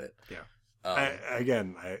cool. I love it. Yeah.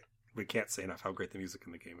 We can't say enough how great the music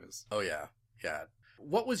in the game is. Oh, yeah. Yeah.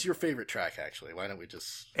 What was your favorite track, actually? Why don't we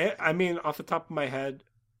just... I mean, off the top of my head,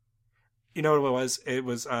 you know what it was? It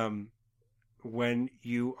was when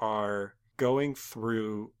you are going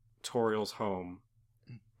through Toriel's home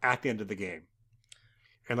at the end of the game.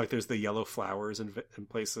 And, like, there's the yellow flowers in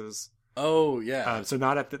places. Oh, yeah. So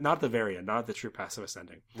not at the very end, not at the true pacifist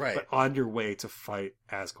ending. Right. But on your way to fight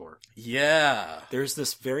Asgore. Yeah. There's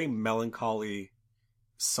this very melancholy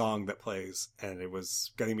song that plays, and it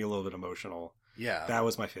was getting me a little bit emotional. Yeah. That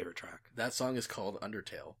was my favorite track. That song is called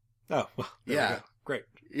Undertale. Oh, well, there we go. Great.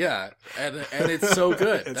 Yeah, and it's so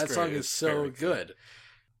good. That great. song is so good.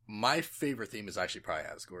 My favorite theme is actually probably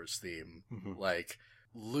Asgore's theme. Mm-hmm. Like,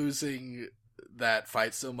 losing that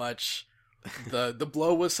fight so much, the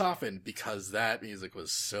blow was softened because that music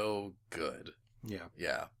was so good. Yeah.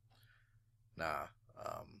 Yeah. Nah.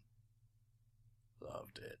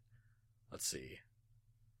 Loved it. Let's see.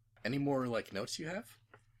 Any more, like, notes you have?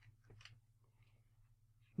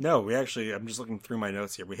 No, I'm just looking through my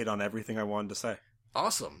notes here. We hit on everything I wanted to say.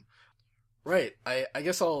 Awesome. Right. I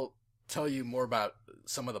guess I'll tell you more about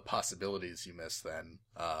some of the possibilities you missed then,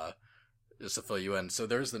 just to fill you in. So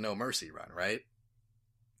there's the No Mercy run, right?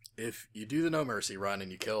 If you do the No Mercy run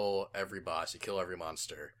and you kill every boss, you kill every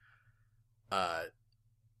monster, the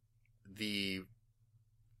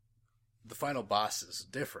final boss is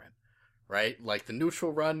different, right? Like the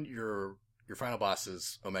neutral run, your final boss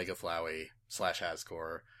is Omega Flowey /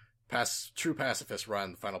 Asgore. True pacifist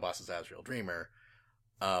run, the final boss is Azrael Dreamer.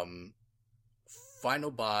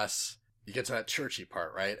 Final boss, you get to that churchy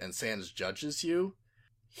part, right? And Sans judges you.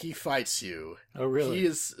 He fights you. Oh, really?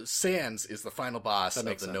 Sans is the final boss of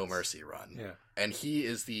the sense. No Mercy run. Yeah. And he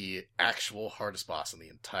is the actual hardest boss in the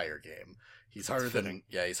entire game. He's harder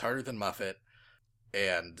than Muffet,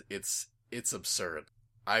 and it's absurd.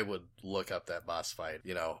 I would look up that boss fight,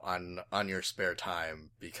 on your spare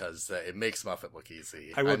time because it makes Muffet look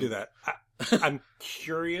easy. I will do that. I'm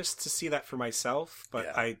curious to see that for myself, but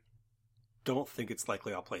yeah. I don't think it's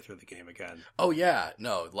likely I'll play through the game again. Oh yeah,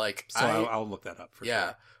 no, like so I'll look that up for sure.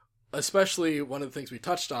 Yeah, especially one of the things we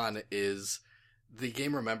touched on is the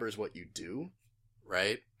game remembers what you do,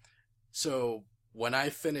 right? So when I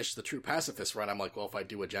finish the True Pacifist run, I'm like, well, if I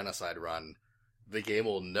do a Genocide run, the game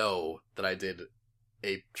will know that I did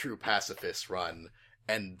a True Pacifist run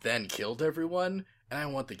and then killed everyone, and I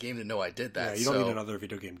want the game to know I did that. Yeah, you don't need another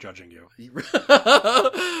video game judging you.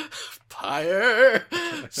 Pyre!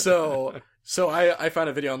 So I found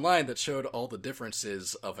a video online that showed all the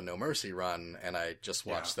differences of a No Mercy run, and I just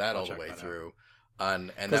watched that all the way through. And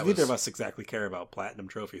Because that neither was of us exactly care about platinum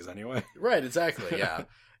trophies anyway. right, exactly, yeah.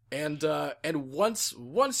 And once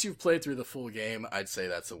you've played through the full game, I'd say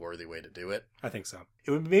that's a worthy way to do it. I think so.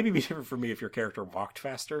 It would maybe be different for me if your character walked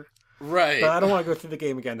faster, Right. but I don't want to go through the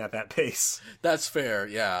game again at that pace. That's fair,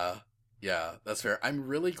 yeah. Yeah, that's fair. I'm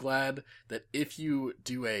really glad that if you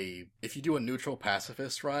do a neutral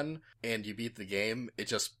pacifist run and you beat the game, it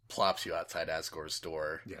just plops you outside Asgore's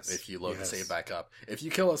door. Yes. If you load Yes. the save back up. If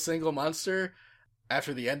you kill a single monster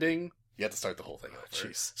after the ending, you have to start the whole thing over.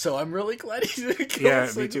 Jeez. So I'm really glad he didn't kill Yeah, a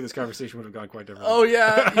me single... too. This conversation would have gone quite differently. Oh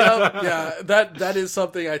yeah, yeah. That is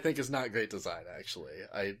something I think is not great design, actually.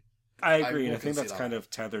 I I agree, and will I think concede that's on kind that. of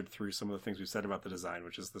tethered through some of the things we've said about the design,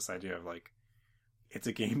 which is this idea of like, it's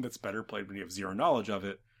a game that's better played when you have zero knowledge of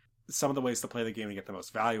it. Some of the ways to play the game and get the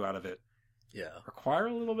most value out of it Yeah. require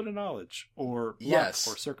a little bit of knowledge, or Yes.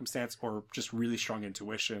 luck, or circumstance, or just really strong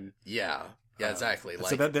intuition. Yeah. Yeah, exactly.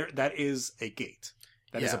 So that is a gate.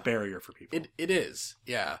 That is a Yeah. barrier for people. It is,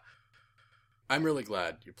 yeah. I'm really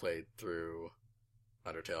glad you played through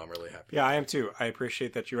Undertale. I'm really happy. Yeah, I am too. I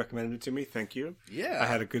appreciate that you recommended it to me. Thank you. Yeah. I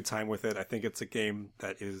had a good time with it. I think it's a game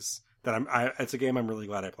it's a game I'm really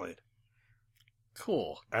glad I played.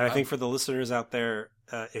 Cool. And I think for the listeners out there,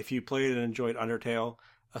 if you played and enjoyed Undertale,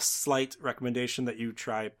 a slight recommendation that you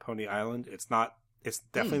try Pony Island. It's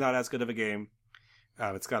definitely not as good of a game.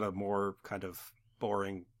 It's got a more kind of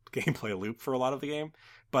boring gameplay loop for a lot of the game,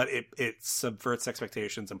 but it subverts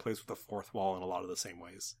expectations and plays with the fourth wall in a lot of the same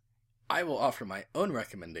ways. I will offer my own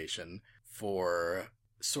recommendation for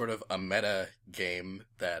sort of a meta game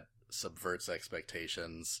that subverts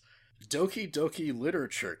expectations. Doki Doki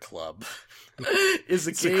Literature Club is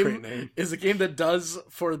a great name. game that does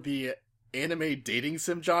for the anime dating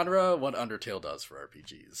sim genre what Undertale does for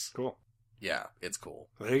RPGs. Cool. Yeah, it's cool.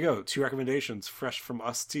 There you go. 2 recommendations fresh from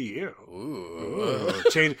us to you. Ooh.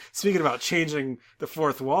 Speaking about changing the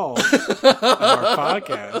fourth wall of our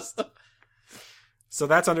podcast. So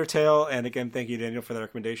that's Undertale, and again, thank you, Daniel, for the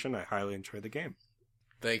recommendation. I highly enjoyed the game.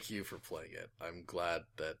 Thank you for playing it. I'm glad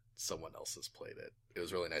that someone else has played it. It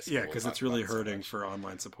was really nice. Yeah, because it's really hurting for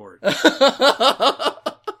online support. much.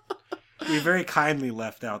 We very kindly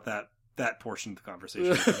left out that portion of the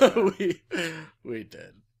conversation. we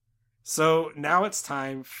did. So now it's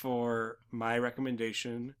time for my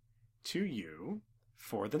recommendation to you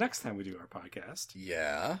for the next time we do our podcast.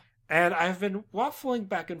 Yeah. And I've been waffling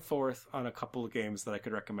back and forth on a couple of games that I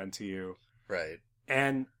could recommend to you. Right.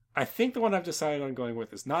 And I think the one I've decided on going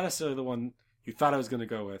with is not necessarily the one you thought I was going to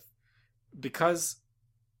go with, because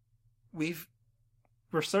we're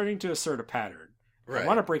starting to assert a pattern. Right. I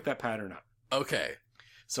want to break that pattern up. Okay.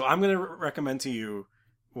 So I'm going to recommend to you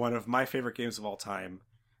one of my favorite games of all time.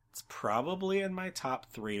 It's probably in my top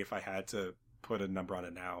 3 if I had to put a number on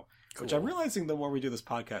it now. Cool. Which I'm realizing the more we do this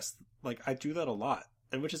podcast, like I do that a lot.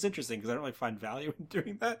 And which is interesting because I don't really find value in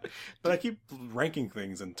doing that. But I keep ranking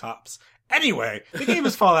things in tops. Anyway, the game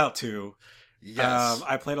is Fallout 2. Yes.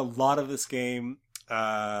 I played a lot of this game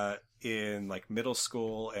in like middle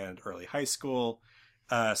school and early high school.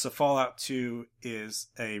 So Fallout 2 is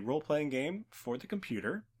a role-playing game for the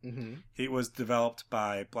computer. Mm-hmm. It was developed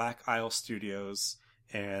by Black Isle Studios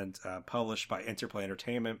and published by Interplay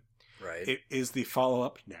Entertainment. Right. It is the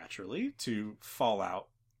follow-up, naturally, to Fallout,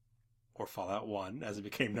 or Fallout 1, as it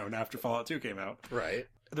became known after Fallout 2 came out. Right.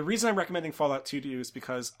 The reason I'm recommending Fallout 2 to you is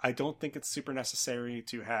because I don't think it's super necessary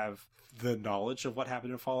to have the knowledge of what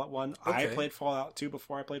happened in Fallout 1. Okay. I played Fallout 2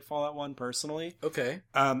 before I played Fallout 1 personally. Okay.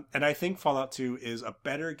 And I think Fallout 2 is a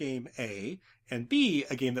better game, A, and B,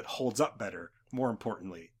 a game that holds up better, more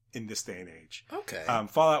importantly, in this day and age. Okay.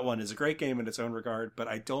 Fallout 1 is a great game in its own regard, but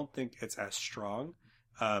I don't think it's as strong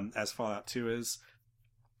as Fallout 2 is.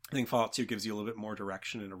 I think Fallout 2 gives you a little bit more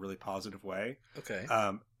direction in a really positive way. Okay.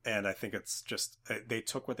 And I think it's just, they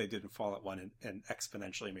took what they did in Fallout 1 and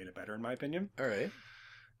exponentially made it better, in my opinion. All right.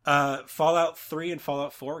 Fallout 3 and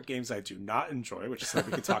Fallout 4 are games I do not enjoy, which is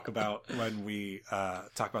something we can talk about when we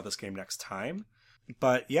talk about this game next time.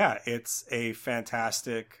 But yeah, it's a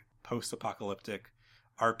fantastic post-apocalyptic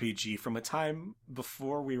RPG from a time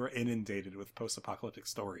before we were inundated with post-apocalyptic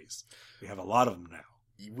stories. We have a lot of them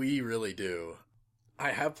now. We really do.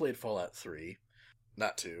 I have played Fallout 3.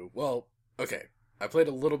 Not 2. Well, okay. I played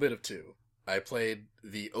a little bit of 2. I played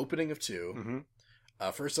the opening of 2. Mm-hmm.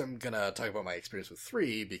 First, I'm going to talk about my experience with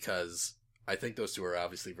 3, because I think those two are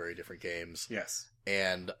obviously very different games. Yes.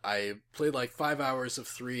 And I played like 5 hours of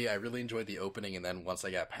 3. I really enjoyed the opening, and then once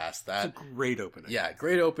I got past that... It's a great opening. Yeah,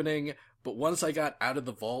 great opening. But once I got out of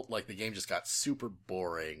the vault, like, the game just got super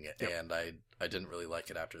boring, Yep. and I didn't really like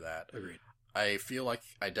it after that. Agreed. I feel like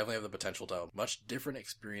I definitely have the potential to have a much different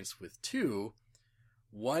experience with 2.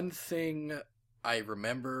 One thing I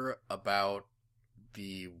remember about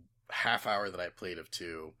the half hour that I played of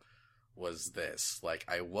 2 was this. Like,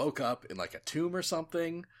 I woke up in like a tomb or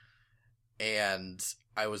something, and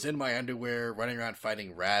I was in my underwear running around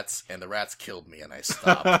fighting rats, and the rats killed me, and I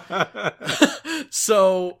stopped.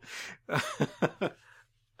 So we're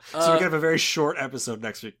gonna have a very short episode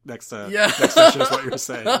next week. Next session is what you're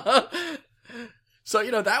saying.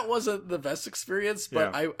 So, that wasn't the best experience,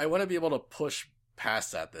 but Yeah. I want to be able to push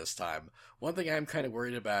past that this time. One thing I'm kind of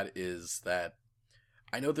worried about is that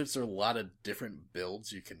I know there's a lot of different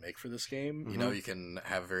builds you can make for this game. Mhm. You can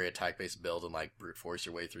have a very attack-based build and like brute force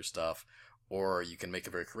your way through stuff, or you can make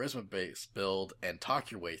a very charisma-based build and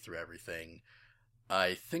talk your way through everything.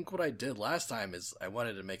 I think what I did last time is I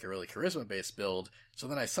wanted to make a really charisma-based build, so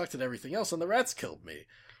then I sucked at everything else and the rats killed me.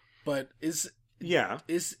 But is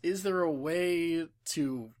there a way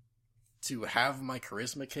to have my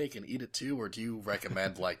charisma cake and eat it too, or do you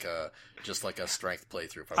recommend just a strength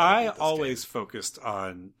playthrough? If I always focused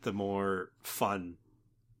on the more fun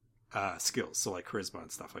skills, so like charisma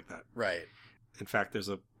and stuff like that. Right. In fact, there's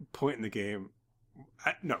a point in the game.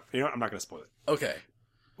 No, you know what? I'm not going to spoil it. Okay.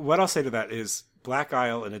 What I'll say to that is Black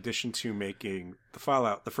Isle, in addition to making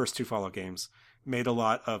the first 2 Fallout games, made a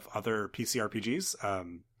lot of other PC RPGs.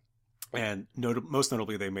 And most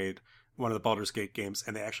notably, they made one of the Baldur's Gate games,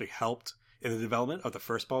 and they actually helped in the development of the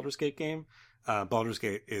first Baldur's Gate game. Baldur's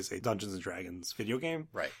Gate is a Dungeons and Dragons video game,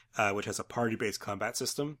 right? Which has a party-based combat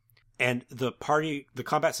system, and the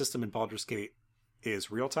combat system in Baldur's Gate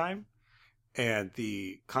is real time, and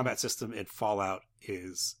the combat system in Fallout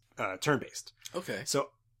is turn-based. Okay. So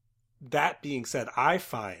that being said, I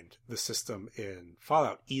find the system in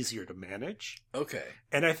Fallout easier to manage. Okay.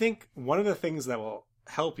 And I think one of the things that will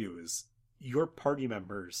help you is your party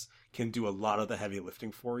members can do a lot of the heavy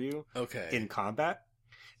lifting for you in combat.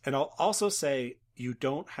 And I'll also say you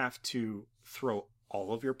don't have to throw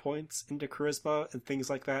all of your points into charisma and things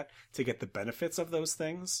like that to get the benefits of those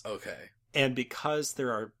things. Okay. And because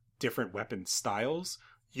there are different weapon styles,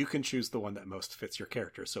 you can choose the one that most fits your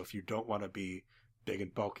character. So if you don't want to be big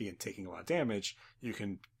and bulky and taking a lot of damage, you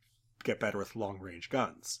can get better with long range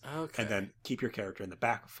guns. Okay. And then keep your character in the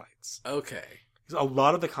back of fights. Okay. A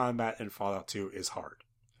lot of the combat in Fallout 2 is hard.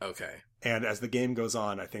 Okay. And as the game goes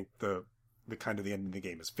on, I think the kind of the end of the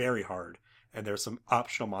game is very hard. And there's some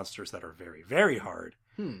optional monsters that are very, very hard.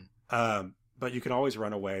 But you can always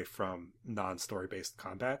run away from non-story based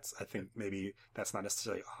combats. I think maybe that's not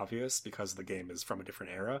necessarily obvious because the game is from a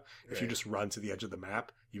different era. Right. If you just run to the edge of the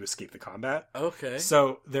map, you escape the combat. Okay.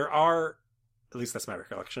 So there are, at least that's my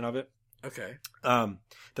recollection of it. Okay.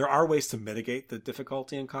 There are ways to mitigate the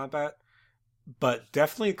difficulty in combat, but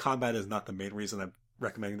definitely combat is not the main reason I'm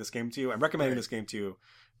recommending this game to you. I'm recommending this game to you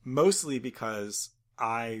mostly because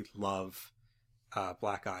I love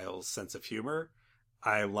Black Isle's sense of humor.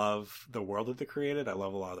 I love the world that they created. I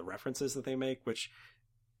love a lot of the references that they make, which,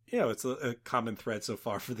 it's a common thread so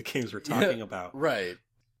far for the games we're talking about. Right.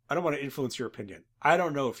 I don't want to influence your opinion. I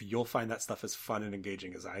don't know if you'll find that stuff as fun and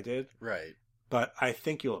engaging as I did. Right. But I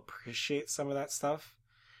think you'll appreciate some of that stuff.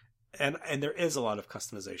 And there is a lot of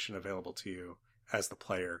customization available to you as the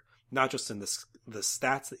player, not just in the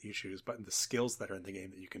stats that you choose, but in the skills that are in the game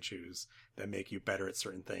that you can choose that make you better at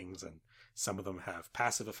certain things. And some of them have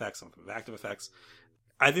passive effects, some of them have active effects.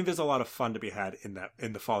 I think there's a lot of fun to be had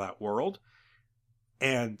in the Fallout world.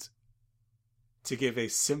 And to give a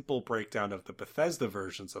simple breakdown of the Bethesda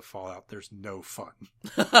versions of Fallout, there's no fun.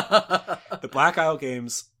 The Black Isle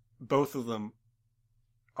games, both of them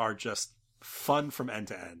are just fun from end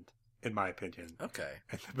to end, in my opinion. Okay.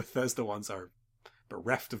 And the Bethesda ones are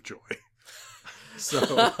bereft of joy.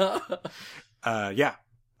 So, yeah.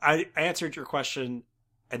 I answered your question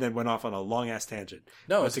and then went off on a long-ass tangent.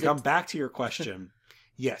 No, but to come back to your question...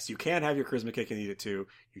 Yes, you can have your charisma cake and eat it too.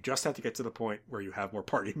 You just have to get to the point where you have more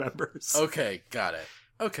party members. Okay, got it.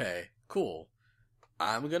 Okay, cool.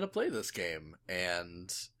 I'm gonna play this game,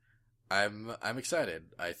 and I'm excited.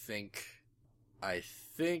 I think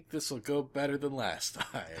this will go better than last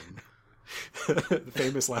time. The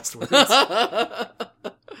famous last words.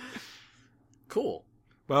 Cool.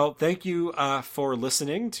 Well, thank you for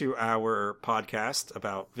listening to our podcast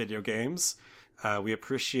about video games. We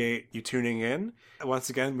appreciate you tuning in.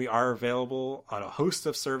 Once again, we are available on a host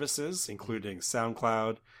of services, including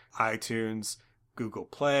SoundCloud, iTunes, Google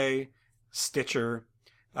Play, Stitcher.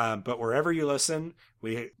 But wherever you listen,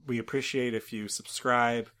 we appreciate if you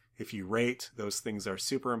subscribe, if you rate. Those things are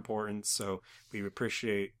super important. So we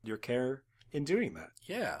appreciate your care in doing that.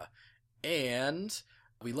 Yeah. And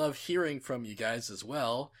we love hearing from you guys as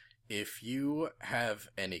well. If you have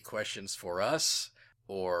any questions for us,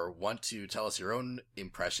 or want to tell us your own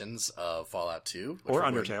impressions of Fallout 2. Or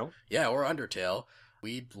Undertale. Yeah, or Undertale.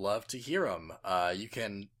 We'd love to hear them. You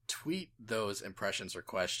can tweet those impressions or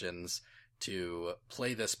questions to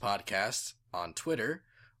Play This Podcast on Twitter,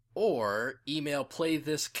 or email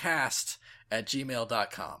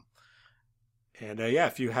playthiscast@gmail.com. And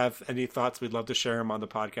if you have any thoughts, we'd love to share them on the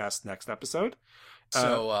podcast next episode.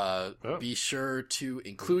 So be sure to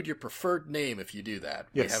include your preferred name if you do that.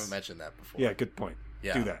 Yes. We haven't mentioned that before. Yeah, good point.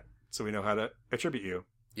 Yeah. Do that so we know how to attribute you.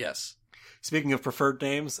 Yes. Speaking of preferred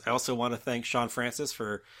names, I also want to thank Sean Francis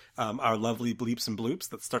for our lovely bleeps and bloops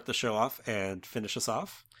that start the show off and finish us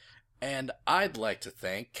off. And I'd like to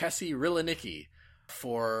thank Kessie Rillanicki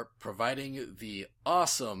for providing the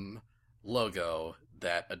awesome logo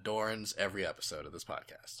that adorns every episode of this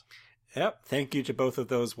podcast. Yep. Thank you to both of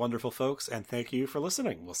those wonderful folks, and thank you for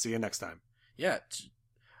listening. We'll see you next time. Yeah.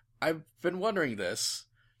 I've been wondering this.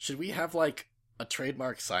 Should we have, like, a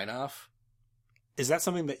trademark sign-off? Is that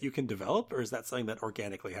something that you can develop, or is that something that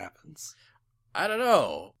organically happens? I don't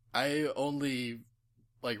know. I only,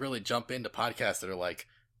 like, really jump into podcasts that are, like,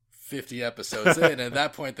 50 episodes in, and at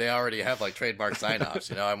that point they already have, like, trademark sign-offs.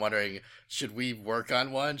 You know, I'm wondering, should we work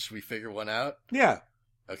on one? Should we figure one out? Yeah.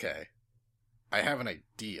 Okay. I have an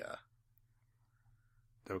idea.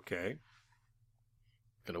 Okay. I'm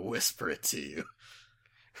gonna whisper it to you.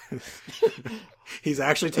 He's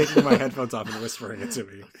actually taking my headphones off and whispering it to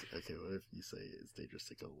me. Okay, what if you say it's dangerous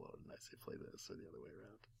to go alone and I say play this, or the other way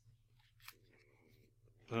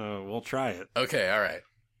around? We'll try it. Okay, alright.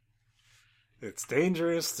 It's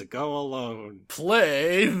dangerous to go alone.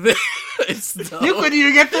 Play this. You couldn't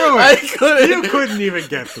even get through it. I couldn't. You couldn't even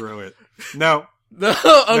get through it. No. No,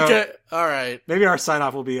 okay. No. Alright. Maybe our sign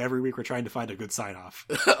off will be every week we're trying to find a good sign off.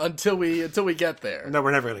 until we get there. No,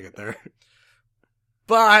 we're never gonna get there.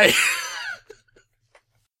 Bye.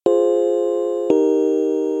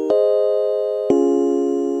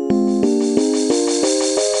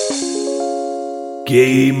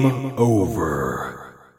 Game over.